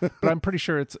at it, but I'm pretty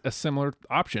sure it's a similar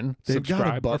option. They've subscribe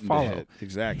got a button or follow. to hit.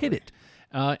 Exactly. Hit it.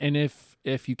 And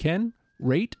if you can,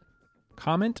 rate,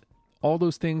 comment, all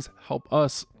those things help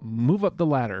us move up the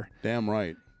ladder. Damn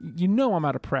right. I'm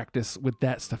out of practice with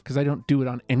that stuff because I don't do it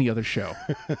on any other show.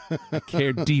 I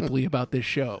care deeply about this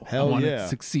show. Hell I want it yeah. to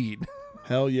succeed.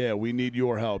 Hell yeah, we need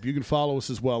your help. You can follow us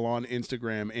as well on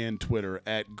Instagram and Twitter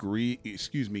at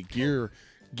Gear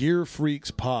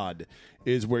Freaks Pod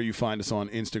is where you find us on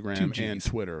Instagram and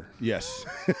Twitter. Yes.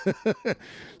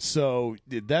 So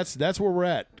that's where we're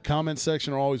at. Comment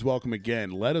section are always welcome again.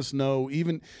 Let us know.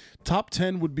 Even top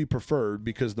 10 would be preferred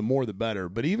because the more the better.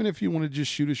 But even if you want to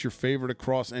just shoot us your favorite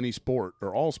across any sport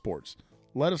or all sports,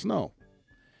 let us know.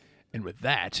 And with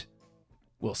that,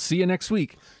 we'll see you next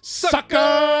week.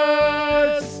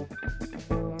 Suckers!